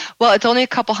 Yeah. Well, it's only a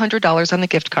couple $100s on the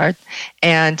gift card,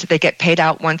 and they get paid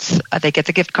out once. They get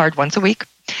the gift card once a week.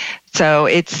 So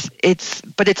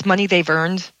but it's money they've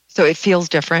earned, so it feels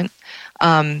different.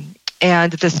 And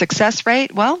the success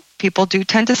rate, well, people do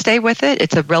tend to stay with it.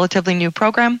 It's a relatively new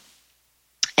program.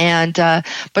 And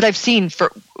but I've seen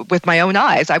with my own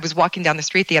eyes. I was walking down the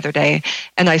street the other day,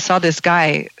 and I saw this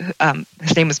guy.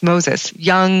 His name was Moses,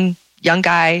 young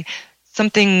guy.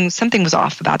 Something was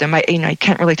off about him. I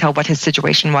can't really tell what his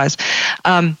situation was,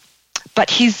 but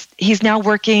he's now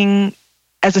working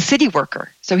as a city worker.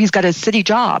 So he's got a city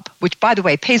job, which, by the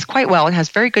way, pays quite well and has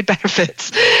very good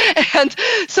benefits. And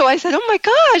so I said, "Oh my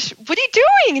gosh, what are you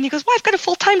doing?" And he goes, "Well, I've got a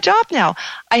full-time job now."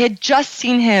 I had just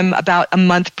seen him about a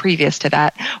month previous to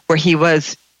that, where he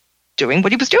was doing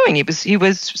what he was doing. He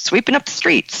was sweeping up the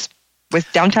streets with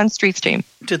Downtown Streets team.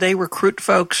 Do they recruit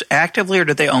folks actively, or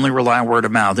do they only rely on word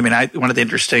of mouth? I mean,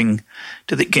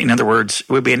 in other words, it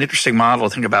would be an interesting model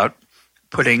to think about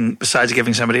putting, besides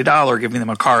giving somebody $1, giving them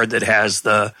a card that has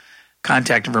the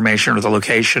contact information or the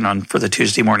location for the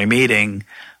Tuesday morning meeting.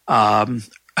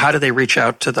 How do they reach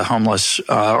out to the homeless,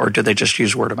 or do they just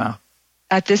use word of mouth?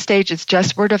 At this stage, it's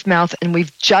just word of mouth, and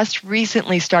we've just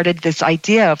recently started this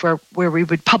idea of where we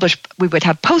would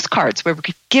have postcards where we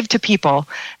could give to people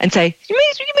and say, you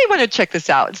may want to check this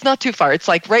out. It's not too far. It's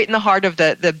right in the heart of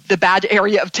the bad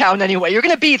area of town anyway. You're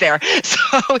going to be there.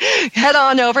 So head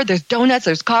on over. There's donuts,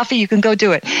 there's coffee. You can go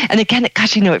do it. And again,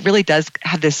 it really does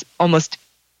have this almost,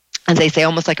 as they say,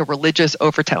 almost like a religious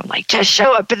overtone, just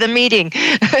show up at the meeting.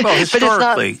 Well,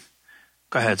 historically,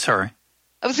 go ahead, sorry.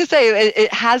 I was going to say,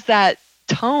 it has that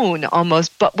tone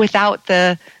almost, but without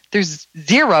there's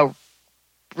zero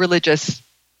religious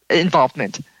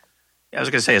involvement. I was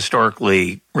going to say,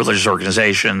 historically, religious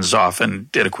organizations often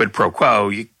did a quid pro quo.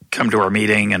 You come to our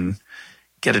meeting and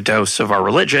get a dose of our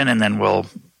religion, and then we'll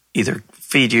either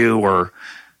feed you or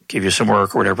give you some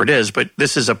work or whatever it is. But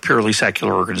this is a purely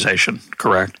secular organization,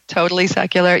 correct? Totally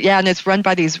secular. Yeah, and it's run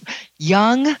by these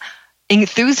young,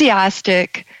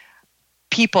 enthusiastic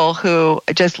people who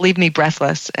just leave me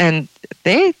breathless, and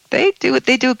they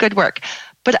do good work.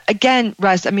 But again,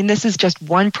 Russ, I mean, this is just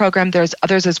one program. There's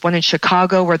others. There's one in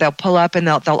Chicago where they'll pull up and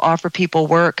they'll offer people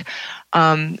work.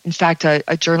 In fact,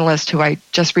 a journalist who I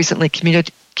just recently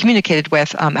communicated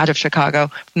with out of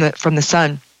Chicago from the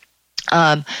Sun,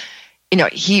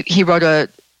 he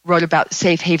wrote about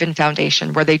Safe Haven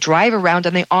Foundation, where they drive around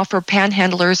and they offer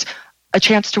panhandlers a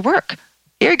chance to work.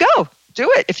 Here you go, do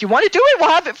it. If you want to do it,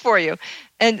 we'll have it for you.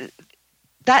 And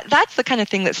that's the kind of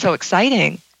thing that's so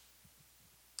exciting.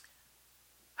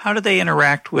 How do they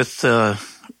interact with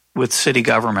city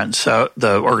government, so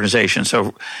the organization?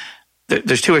 So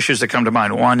there's two issues that come to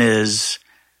mind. One is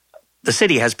the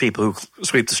city has people who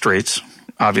sweep the streets,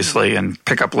 obviously, and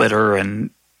pick up litter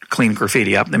and clean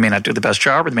graffiti up. They may not do the best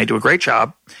job, or they may do a great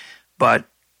job, but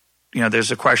there's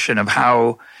a question of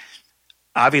how.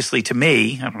 Obviously, to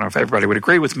me, I don't know if everybody would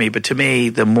agree with me, but to me,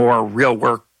 the more real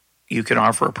work you can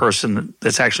offer a person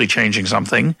that's actually changing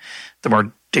something, the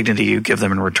more dignity you give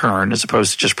them in return, as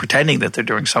opposed to just pretending that they're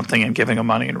doing something and giving them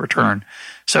money in return.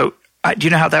 So do you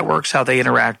know how that works, how they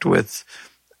interact with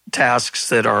tasks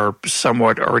that are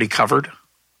somewhat already covered?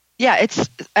 Yeah, it's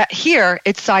here,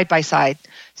 it's side by side.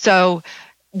 So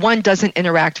one doesn't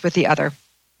interact with the other.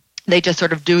 They just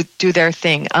sort of do their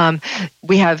thing.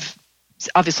 We have,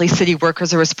 obviously, city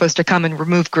workers who are supposed to come and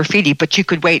remove graffiti, but you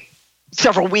could wait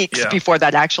several weeks before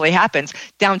that actually happens.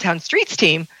 Downtown Streets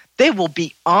team, they will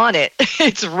be on it.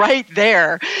 It's right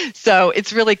there. So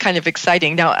it's really kind of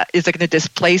exciting. Now, is it going to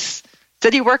displace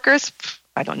city workers?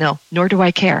 I don't know, nor do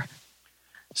I care.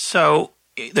 So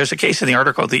there's a case in the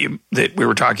article that we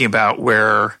were talking about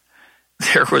where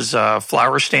there was a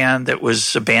flower stand that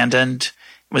was abandoned,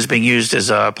 was being used as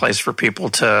a place for people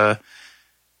to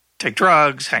take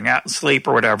drugs, hang out and sleep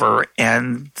or whatever,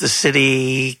 and the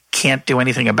city can't do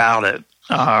anything about it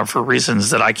for reasons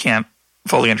that I can't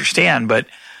fully understand, but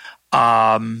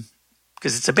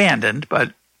because it's abandoned,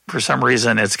 but for some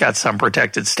reason it's got some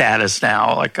protected status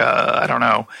now, like I don't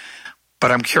know.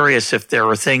 But I'm curious if there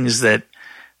are things that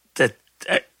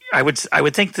I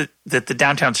would think that the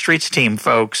Downtown Streets team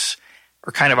folks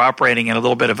are kind of operating in a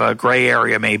little bit of a gray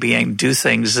area maybe, and do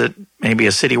things that maybe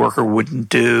a city worker wouldn't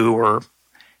do, or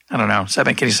I don't know. Does that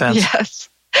make any sense? Yes,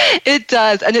 it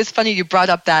does. And it's funny you brought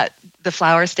up that the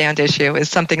flower stand issue is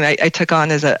something that I took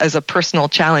on as a personal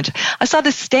challenge. I saw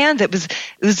this stand that was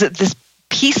this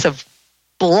piece of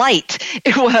blight.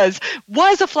 It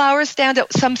was a flower stand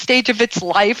at some stage of its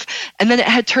life, and then it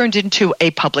had turned into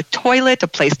a public toilet, a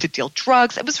place to deal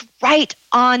drugs. It was right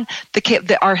on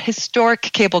our historic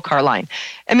cable car line.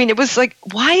 I mean, it was like,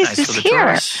 why is this here?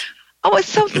 Tourists. Oh, it's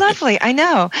so lovely. I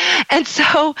know. And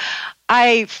so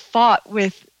I fought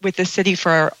with the city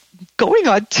for going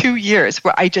on 2 years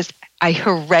where I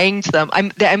harangued them.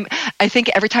 I think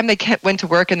every time they went to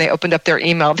work and they opened up their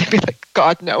email, they'd be like,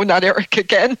 God, no, not Eric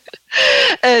again.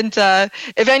 And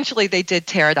eventually they did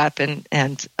tear it up,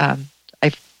 and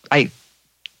I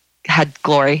had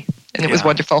glory, and it was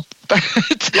wonderful.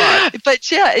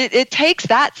 But yeah, it takes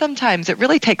that sometimes. It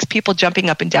really takes people jumping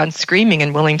up and down, screaming,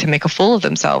 and willing to make a fool of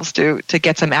themselves to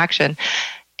get some action.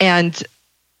 And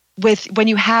when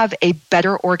you have a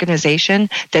better organization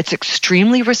that's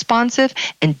extremely responsive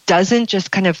and doesn't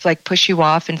just kind of like push you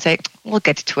off and say, we'll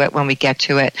get to it when we get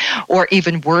to it, or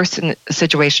even worse, in a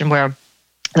situation where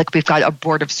like we've got a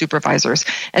board of supervisors.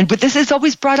 But this is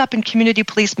always brought up in community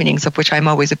police meetings, of which I'm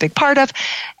always a big part of.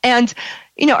 And,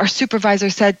 our supervisor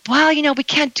said, well, we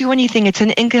can't do anything. It's an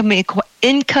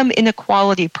income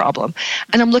inequality problem.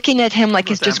 And I'm looking at him like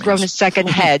he's just grown a second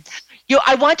head.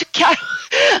 I want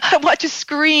to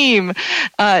scream.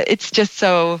 It's just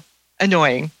so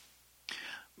annoying.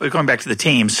 But going back to the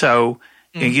team, so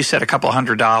you said a couple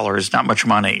 $100, not much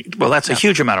money. Well, that's a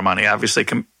huge amount of money, obviously,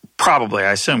 probably,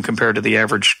 I assume, compared to the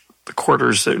average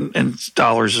quarters and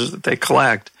dollars that they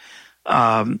collect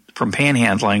from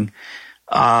panhandling.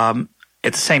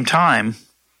 At the same time,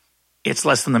 it's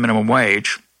less than the minimum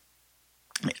wage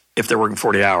if they're working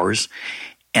 40 hours.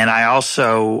 And I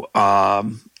also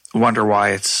wonder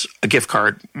why it's a gift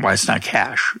card, why it's not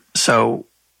cash. So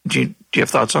do you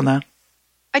have thoughts on that?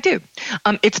 I do.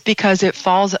 It's because it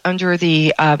falls under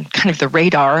the kind of the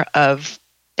radar of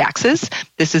taxes.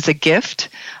 This is a gift.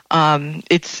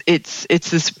 It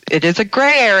is a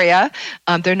gray area.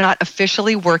 They're not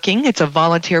officially working. It's a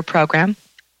volunteer program.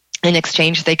 In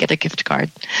exchange, they get a gift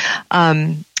card.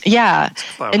 Yeah,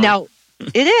 and now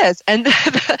it is, and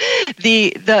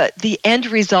the end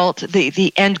result,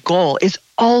 the end goal is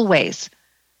always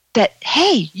that,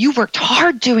 hey, you worked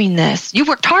hard doing this. You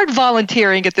worked hard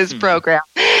volunteering at this program.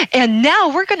 And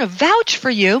now we're going to vouch for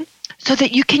you so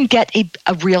that you can get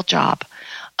a real job.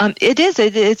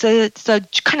 It's a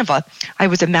kind of I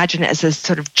always imagine it as a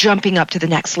sort of jumping up to the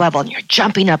next level, and you're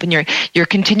jumping up and you're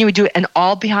continuing to do it, and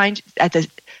all behind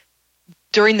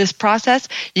during this process,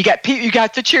 you got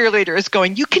the cheerleaders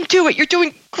going, you can do it. You're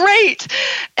doing great.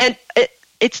 And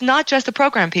it's not just the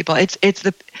program people. It's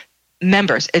the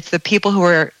members. It's the people who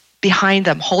are behind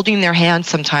them, holding their hands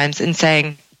sometimes and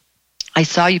saying, I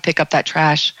saw you pick up that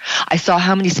trash. I saw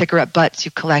how many cigarette butts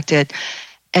you collected.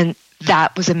 And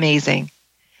that was amazing.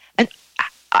 And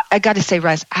I got to say,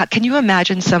 Russ, can you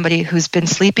imagine somebody who's been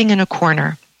sleeping in a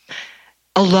corner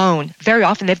alone? Very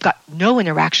often they've got no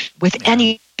interaction with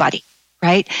anybody,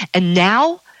 right? And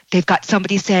now they've got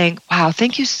somebody saying, wow,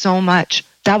 thank you so much.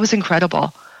 That was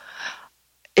incredible.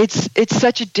 It's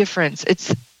such a difference.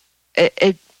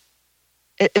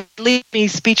 It leaves me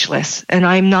speechless, and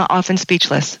I'm not often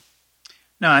speechless.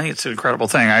 No, I think it's an incredible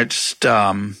thing. I just,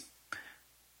 I'm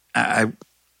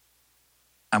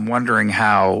wondering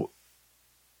how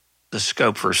the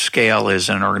scope for scale is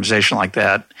in an organization like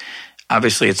that.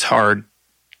 Obviously, it's hard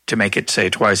to make it, say,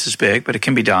 twice as big, but it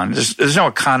can be done. There's no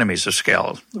economies of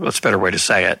scale. That's a better way to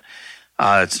say it.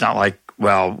 It's not like,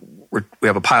 well, we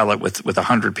have a pilot with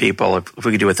 100 people. If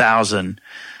we could do 1,000,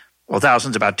 well,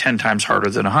 1,000's about 10 times harder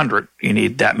than 100. You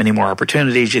need that many more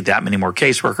opportunities. You need that many more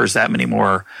caseworkers, that many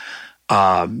more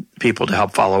people to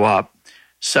help follow up.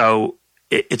 So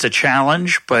it's a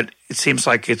challenge, but it seems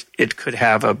like it could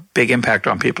have a big impact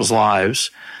on people's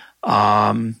lives.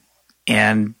 And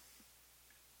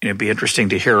it'd be interesting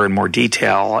to hear in more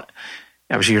detail.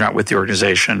 Obviously, you're not with the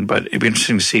organization, but it'd be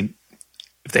interesting to see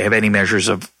if they have any measures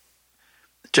of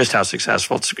just how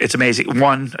successful. It's amazing.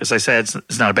 1, as I said,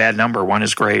 it's not a bad number. 1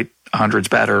 is great. 100's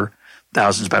better.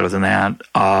 1,000's better than that.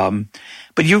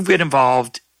 But you've been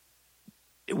involved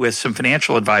with some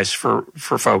financial advice for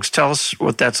folks. Tell us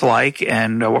what that's like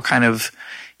and what kind of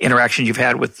interaction you've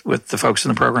had with the folks in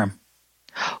the program.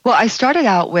 Well, I started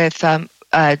out with a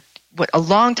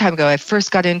long time ago. I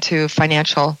first got into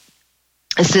financial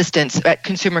assistance at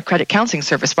Consumer Credit Counseling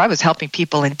Service, where I was helping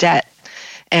people in debt.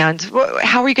 And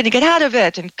how are you going to get out of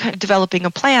it, and kind of developing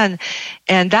a plan.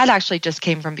 And that actually just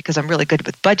came from because I'm really good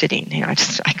with budgeting. You know,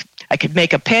 I could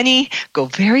make a penny, go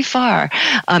very far,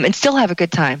 and still have a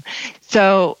good time.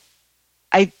 So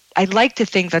I like to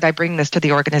think that I bring this to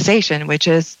the organization, which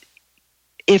is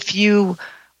if you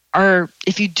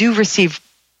do receive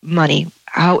money,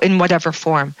 in whatever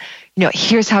form,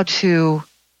 here's how to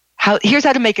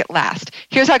make it last.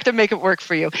 Here's how to make it work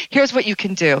for you. Here's what you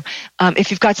can do. If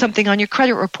you've got something on your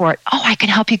credit report, I can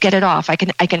help you get it off. I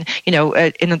can,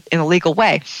 in a legal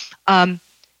way.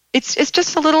 It's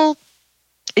just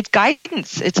it's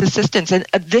guidance, it's assistance. And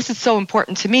this is so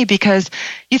important to me because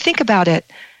you think about it,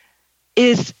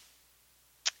 is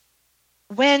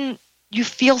when you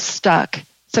feel stuck,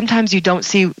 sometimes you don't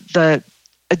see the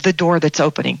door that's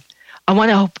opening. I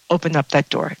want to open up that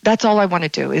door. That's all I want to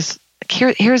do is,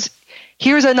 here's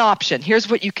an option. Here's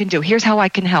what you can do. Here's how I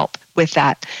can help with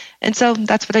that. And so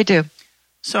that's what I do.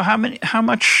 So how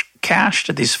much cash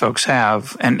do these folks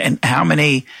have? And how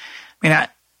many, I'm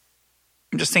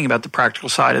just thinking about the practical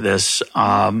side of this.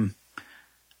 You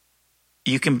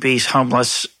can be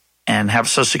homeless and have a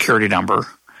Social Security number,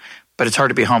 but it's hard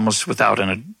to be homeless without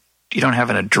you don't have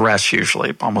an address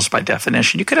usually, almost by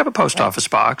definition. You could have a post office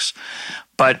box,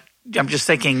 but I'm just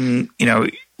thinking,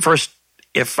 first,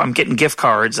 if I'm getting gift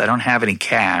cards, I don't have any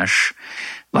cash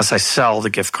unless I sell the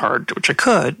gift card, which I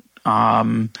could.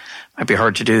 Might be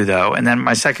hard to do, though. And then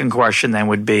my second question then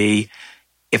would be,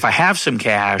 if I have some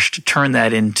cash, to turn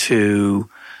that into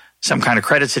some kind of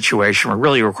credit situation where it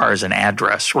really requires an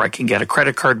address where I can get a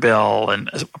credit card bill and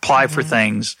apply for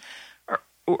things.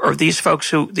 Are these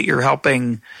folks that you're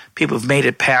helping, people who've made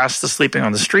it past the sleeping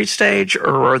on the street stage,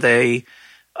 or are they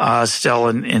still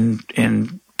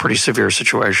in pretty severe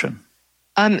situation?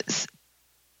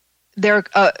 They're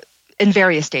in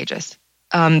various stages.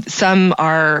 Some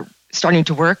are starting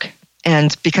to work,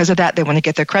 and because of that, they want to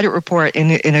get their credit report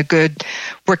in a good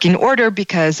working order,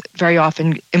 because very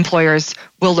often employers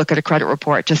will look at a credit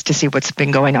report just to see what's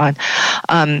been going on.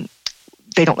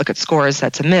 They don't look at scores,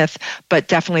 that's a myth, but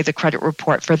definitely the credit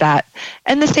report for that.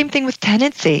 And the same thing with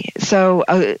tenancy. So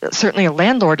certainly a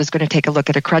landlord is going to take a look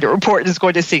at a credit report and is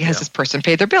going to see, has this person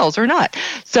paid their bills or not?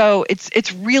 So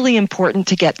it's really important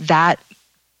to get that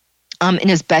in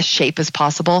as best shape as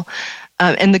possible.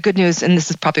 And the good news, and this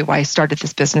is probably why I started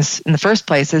this business in the first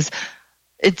place, is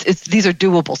these are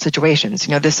doable situations.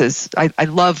 This is I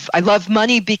love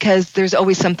money because there's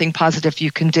always something positive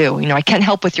you can do. I can't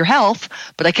help with your health,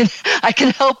 but I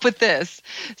can help with this.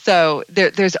 So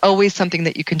there's always something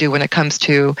that you can do when it comes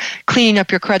to cleaning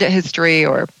up your credit history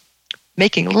or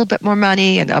making a little bit more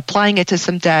money and applying it to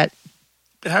some debt.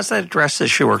 But how's that address this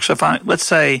issue work? So let's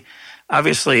say,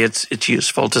 obviously it's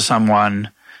useful to someone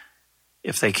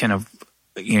if they can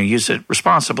use it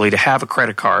responsibly to have a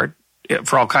credit card.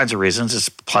 For all kinds of reasons, it's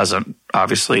pleasant,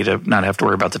 obviously, to not have to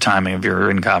worry about the timing of your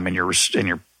income and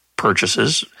your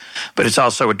purchases. But it's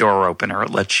also a door opener. It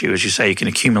lets you, as you say, you can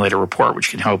accumulate a report which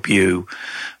can help you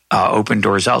open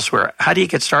doors elsewhere. How do you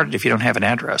get started if you don't have an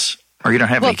address or you don't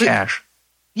have any cash?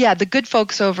 Yeah, the good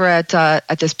folks over at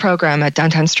this program at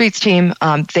Downtown Streets team,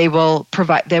 they will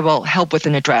help with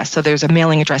an address. So there's a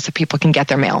mailing address that people can get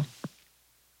their mail,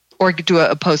 or do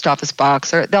a post office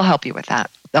box, or they'll help you with that.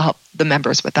 They'll help the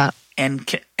members with that. And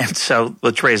so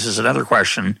let's raise another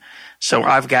question. So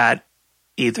I've got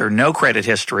either no credit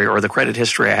history or the credit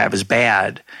history I have is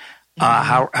bad.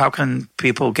 How can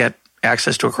people get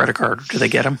access to a credit card? Do they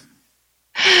get them?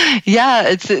 Yeah,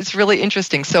 it's really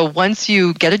interesting. So once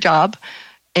you get a job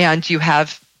and you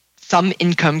have some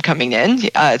income coming in,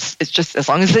 it's just as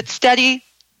long as it's steady,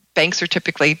 banks are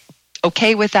typically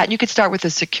okay with that. And you could start with a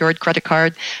secured credit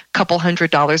card, couple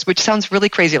 $100s, which sounds really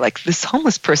crazy. Like this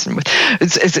homeless person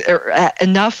has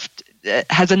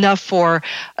enough for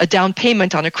a down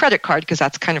payment on a credit card, because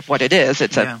that's kind of what it is.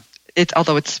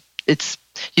 Although it's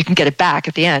you can get it back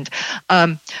at the end.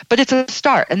 But it's a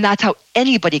start, and that's how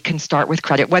anybody can start with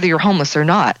credit, whether you're homeless or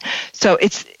not. So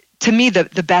it's, to me,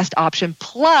 the best option.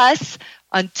 Plus,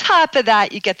 on top of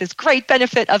that, you get this great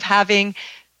benefit of having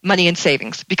money in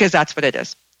savings, because that's what it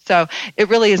is. So it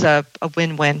really is a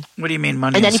win-win. What do you mean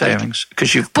money in savings?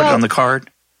 Because you've put it on the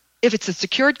card? If it's a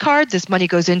secured card, this money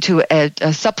goes into a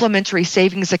supplementary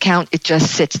savings account. It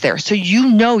just sits there. So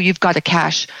you've got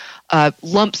a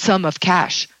lump sum of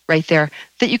cash right there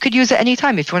that you could use at any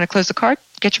time. If you want to close the card,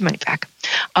 get your money back.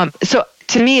 So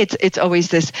to me, it's always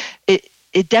this.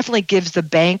 It definitely gives the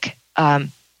bank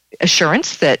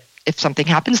assurance that if something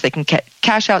happens, they can get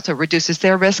cash out, so it reduces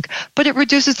their risk, but it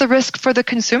reduces the risk for the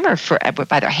consumer,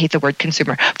 I hate the word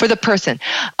consumer, for the person,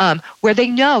 where they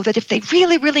know that if they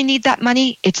really, really need that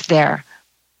money, it's there.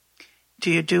 Do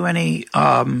you do any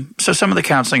so some of the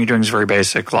counseling you're doing is very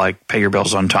basic, like pay your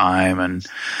bills on time, and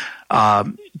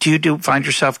do you find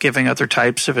yourself giving other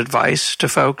types of advice to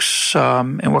folks,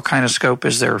 and what kind of scope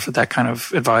is there for that kind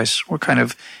of advice? What kind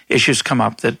of issues come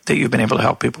up that you've been able to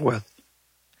help people with?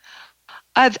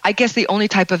 I guess the only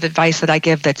type of advice that I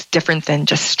give that's different than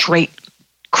just straight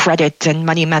credit and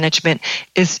money management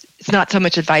is it's not so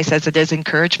much advice as it is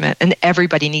encouragement, and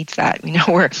everybody needs that.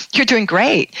 Where you're doing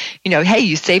great. Hey,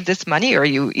 you saved this money, or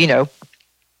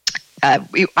I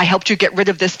helped you get rid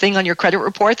of this thing on your credit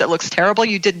report that looks terrible.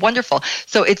 You did wonderful.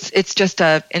 So it's just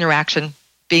a interaction,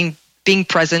 being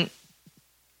present.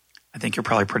 I think you're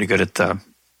probably pretty good at the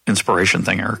inspiration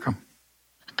thing, Erica.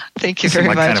 Thank you very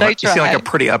much. You seem like a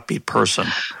pretty upbeat person.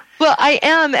 Well, I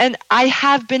am, and I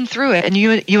have been through it, and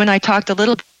you and I talked a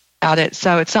little bit about it.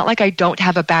 So it's not like I don't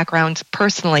have a background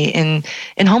personally in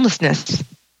homelessness.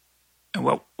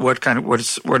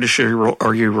 What issue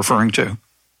are you referring to?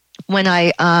 When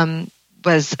I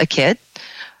was a kid,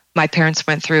 my parents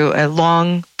went through a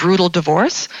long, brutal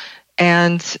divorce,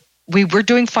 and we were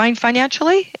doing fine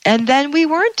financially, and then we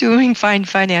weren't doing fine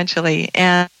financially,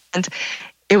 and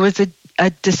it was a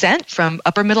descent from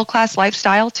upper middle class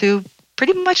lifestyle to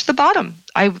pretty much the bottom.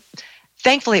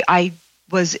 Thankfully I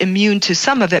was immune to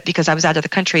some of it because I was out of the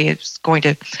country. I was going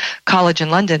to college in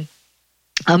London.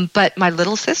 But my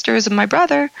little sisters and my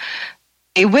brother,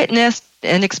 they witnessed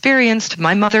and experienced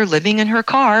my mother living in her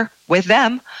car with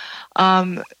them.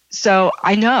 So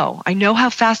I know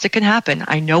how fast it can happen.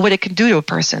 I know what it can do to a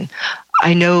person.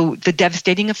 I know the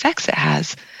devastating effects it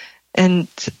has. And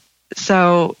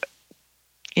so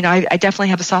I definitely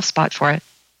have a soft spot for it.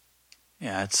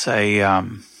 Yeah, it's in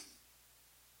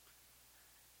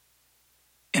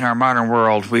our modern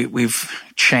world, we've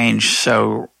changed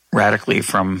so radically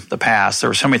from the past. There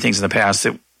were so many things in the past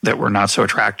that were not so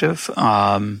attractive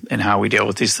in how we deal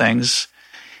with these things.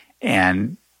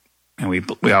 And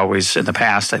we always, in the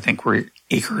past, I think we're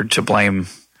eager to blame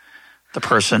the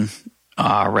person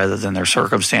rather than their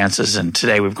circumstances. And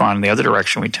today we've gone in the other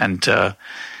direction. We tend to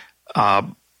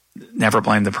never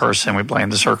blame the person. We blame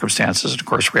the circumstances. And of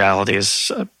course, reality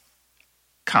is a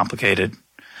complicated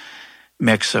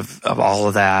mix of all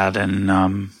of that.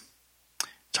 And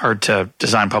it's hard to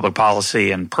design public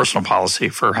policy and personal policy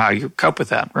for how you cope with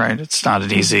that, right? It's not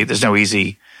an easy, there's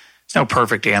no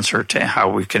perfect answer to how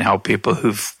we can help people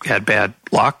who've had bad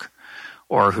luck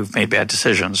or who've made bad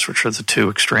decisions, which are the two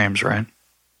extremes, right?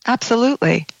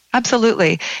 Absolutely.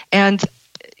 Absolutely. And,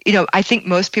 I think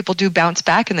most people do bounce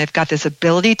back and they've got this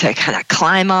ability to kind of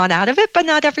climb on out of it, but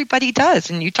not everybody does.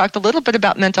 And you talked a little bit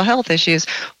about mental health issues.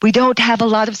 We don't have a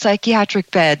lot of psychiatric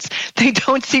beds. They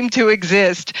don't seem to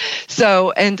exist.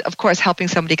 So, and of course, helping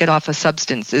somebody get off a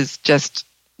substance is just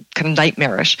kind of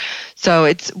nightmarish.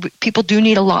 So people do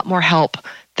need a lot more help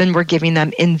than we're giving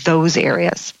them in those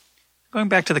areas. Going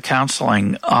back to the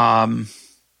counseling,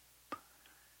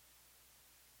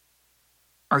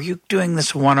 are you doing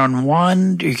this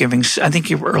one-on-one? Are you giving? I think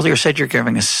you earlier said you're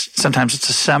giving sometimes it's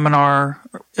a seminar,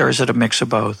 or is it a mix of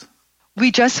both?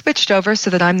 We just switched over so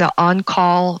that I'm the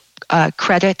on-call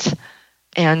credit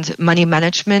and money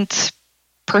management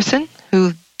person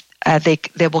who they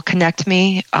will connect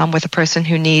me with a person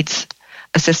who needs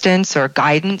assistance or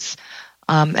guidance,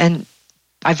 and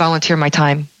I volunteer my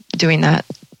time doing that.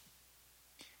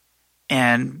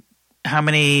 And how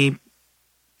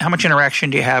much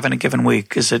interaction do you have in a given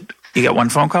week? Is it you get one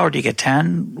phone call or do you get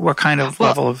 10? What kind of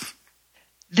level of?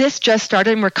 This just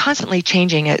started and we're constantly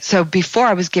changing it. So before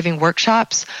I was giving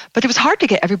workshops, but it was hard to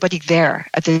get everybody there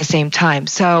at the same time.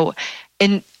 So,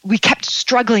 and we kept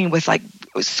struggling with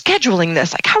scheduling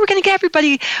this. How are we going to get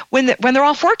everybody when they're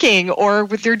off working or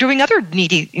when they're doing other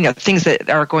needy, things that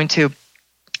are going to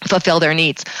fulfill their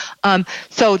needs.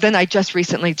 So then I just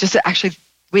recently,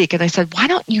 week, and I said, why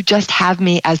don't you just have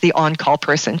me as the on-call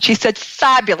person? She said,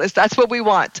 fabulous. That's what we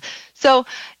want. So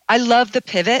I love the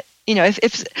pivot.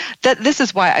 This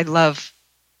is why I love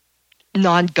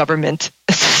non-government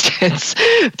assistance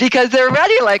because they're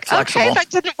already flexible. Okay, that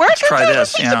didn't work. Let's try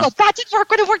this. Yeah. That didn't work.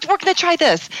 We're going to try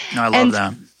this. No, I love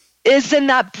that. Isn't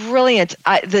that brilliant?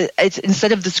 It's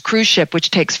instead of this cruise ship,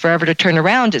 which takes forever to turn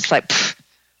around, it's we're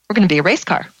going to be a race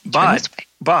car. But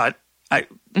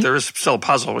there is still a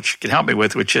puzzle which you can help me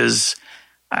with, which is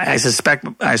I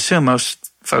assume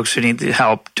most folks who need the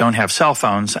help don't have cell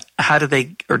phones. How do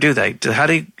they, or do they? How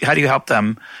do you help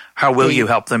them? How will you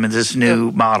help them in this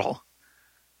new model?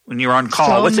 When you're on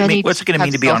call, what's it going to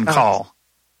mean to be on call?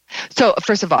 So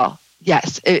first of all,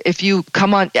 yes, if you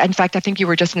come on, in fact, I think you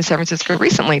were just in San Francisco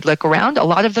recently. Look around, a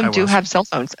lot of them do have cell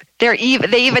phones. They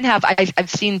even have. I've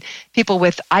seen people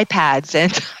with iPads,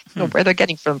 and I don't know where they're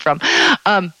getting them from.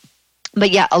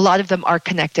 But yeah, a lot of them are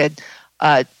connected.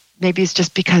 Maybe it's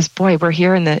just because, boy, we're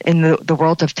here in the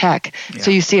world of tech,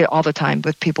 so you see it all the time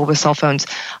with people with cell phones.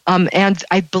 And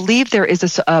I believe there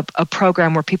is a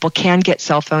program where people can get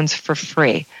cell phones for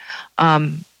free.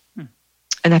 And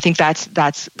I think that's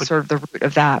sort of the root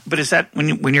of that. But is that when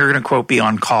you're going to quote be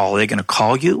on call? Are they going to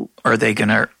call you? Or are they going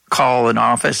to call an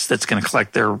office that's going to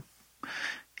collect their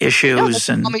issues?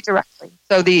 No, call me directly.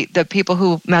 So the people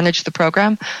who manage the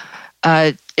program.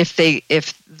 If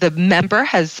the member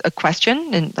has a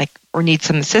question and or needs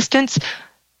some assistance,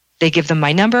 they give them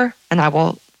my number and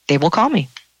they will call me.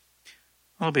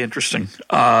 That'll be interesting.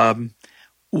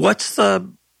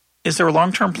 Is there a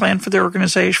long-term plan for the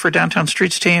organization, for Downtown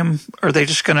Streets team? Are they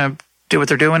just going to do what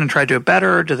they're doing and try to do it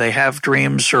better? Do they have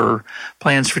dreams or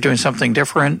plans for doing something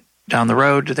different down the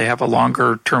road? Do they have a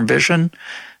longer-term vision?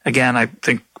 Again, I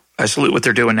think I salute what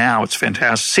they're doing now. It's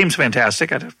fantastic. Seems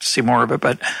fantastic. I'd have to see more of it.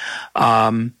 But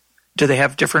do they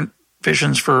have different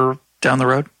visions for down the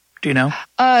road? Do you know?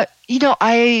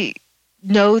 I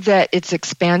know that it's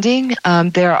expanding.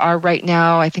 There are right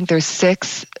now, I think there's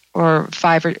 5 or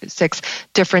 6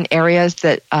 different areas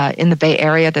that in the Bay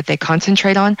Area that they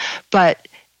concentrate on. But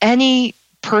any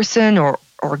person or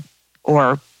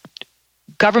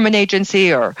government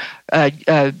agency or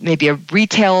maybe a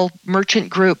retail merchant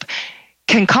group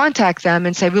can contact them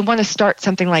and say, we want to start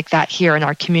something like that here in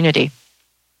our community.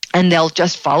 And they'll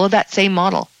just follow that same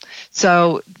model.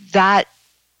 So that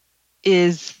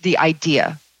is the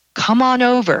idea. Come on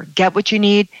over, get what you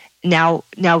need. Now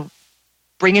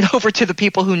bring it over to the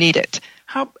people who need it.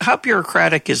 How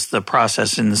bureaucratic is the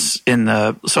process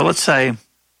so let's say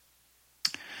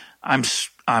I'm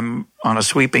on a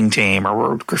sweeping team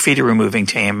or graffiti removing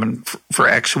team and for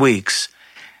X weeks.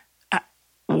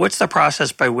 What's the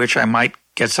process by which I might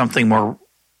get something more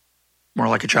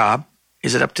like a job?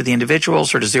 Is it up to the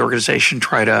individuals, or does the organization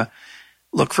try to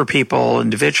look for people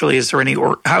individually? Is there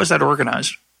how is that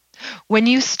organized? When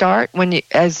you start,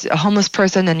 as a homeless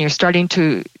person and you're starting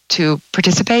to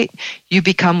participate, you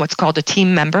become what's called a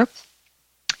team member,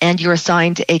 and you're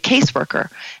assigned a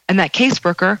caseworker. And that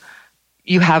caseworker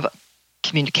you have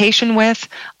communication with.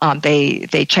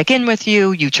 They check in with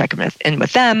you. You check in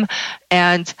with them,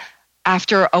 and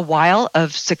after a while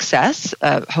of success,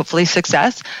 hopefully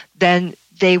success, then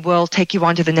they will take you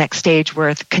on to the next stage where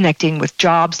it's connecting with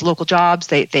jobs, local jobs.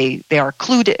 They are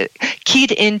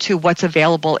keyed into what's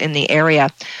available in the area,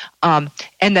 and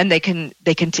then they can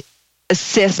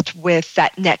assist with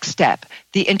that next step,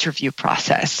 the interview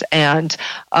process, and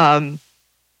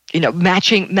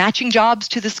matching jobs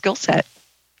to the skill set.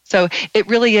 So it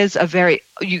really is a very.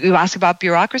 You ask about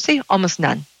bureaucracy, almost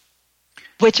none,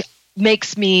 which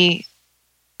makes me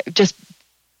just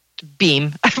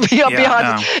beam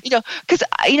beyond, because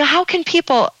how can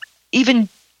people even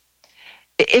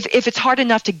if it's hard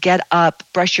enough to get up,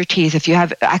 brush your teeth, if you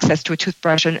have access to a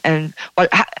toothbrush and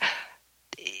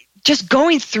just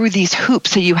going through these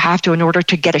hoops that you have to in order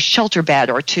to get a shelter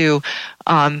bed or to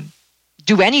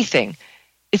do anything,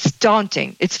 it's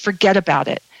daunting. It's forget about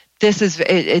it.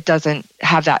 It doesn't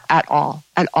have that at all.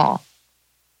 Are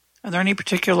there any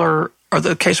particular? Are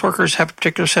the caseworkers have a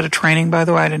particular set of training? By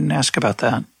the way, I didn't ask about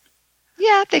that.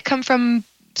 Yeah, they come from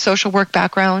social work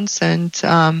backgrounds and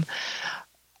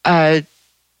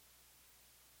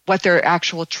what their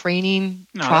actual training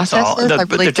process is. But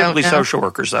they're typically social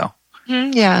workers, though.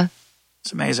 Mm-hmm, yeah.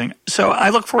 It's amazing. So I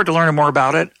look forward to learning more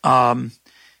about it.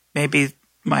 Maybe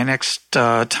my next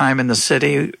time in the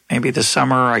city, maybe this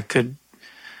summer, I could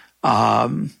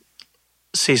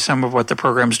see some of what the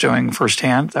program's doing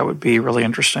firsthand. That would be really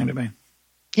interesting to me.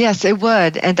 Yes, it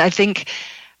would. And I think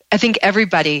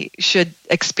everybody should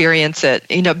experience it,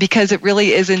 because it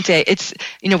really isn't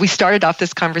we started off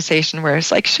this conversation where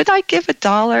it's like, should I give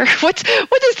 $1?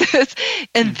 What is this?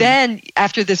 And then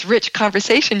after this rich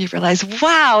conversation, you realize,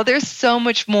 wow, there's so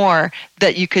much more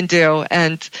that you can do.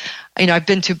 And, I've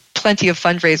been to plenty of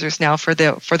fundraisers now for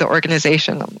the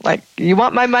organization. I'm like, you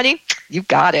want my money? You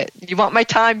got it. You want my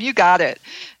time? You got it.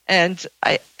 And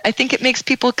I think it makes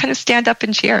people kind of stand up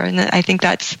and cheer. And I think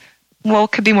that's,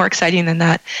 could be more exciting than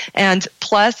that. And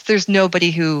plus, there's nobody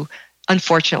who,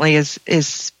 unfortunately,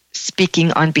 is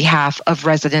speaking on behalf of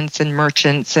residents and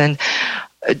merchants and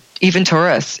even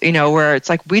tourists, where it's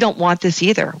like, we don't want this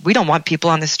either. We don't want people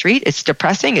on the street. It's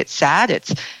depressing. It's sad.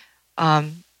 It's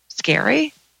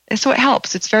scary. And so it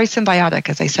helps. It's very symbiotic,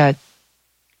 as I said.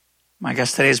 My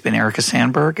guest today has been Erica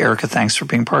Sandberg. Erica, thanks for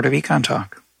being part of Econ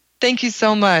Talk. Thank you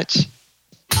so much.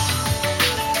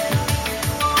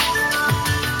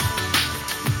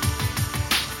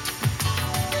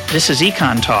 This is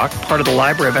Econ Talk, part of the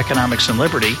Library of Economics and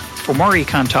Liberty. For more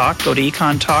Econ Talk, go to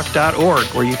econtalk.org,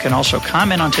 where you can also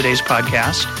comment on today's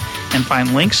podcast and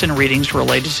find links and readings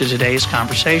related to today's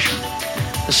conversation.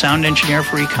 The sound engineer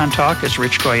for Econ Talk is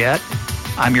Rich Goyette.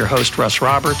 I'm your host, Russ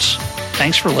Roberts.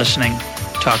 Thanks for listening.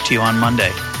 Talk to you on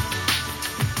Monday.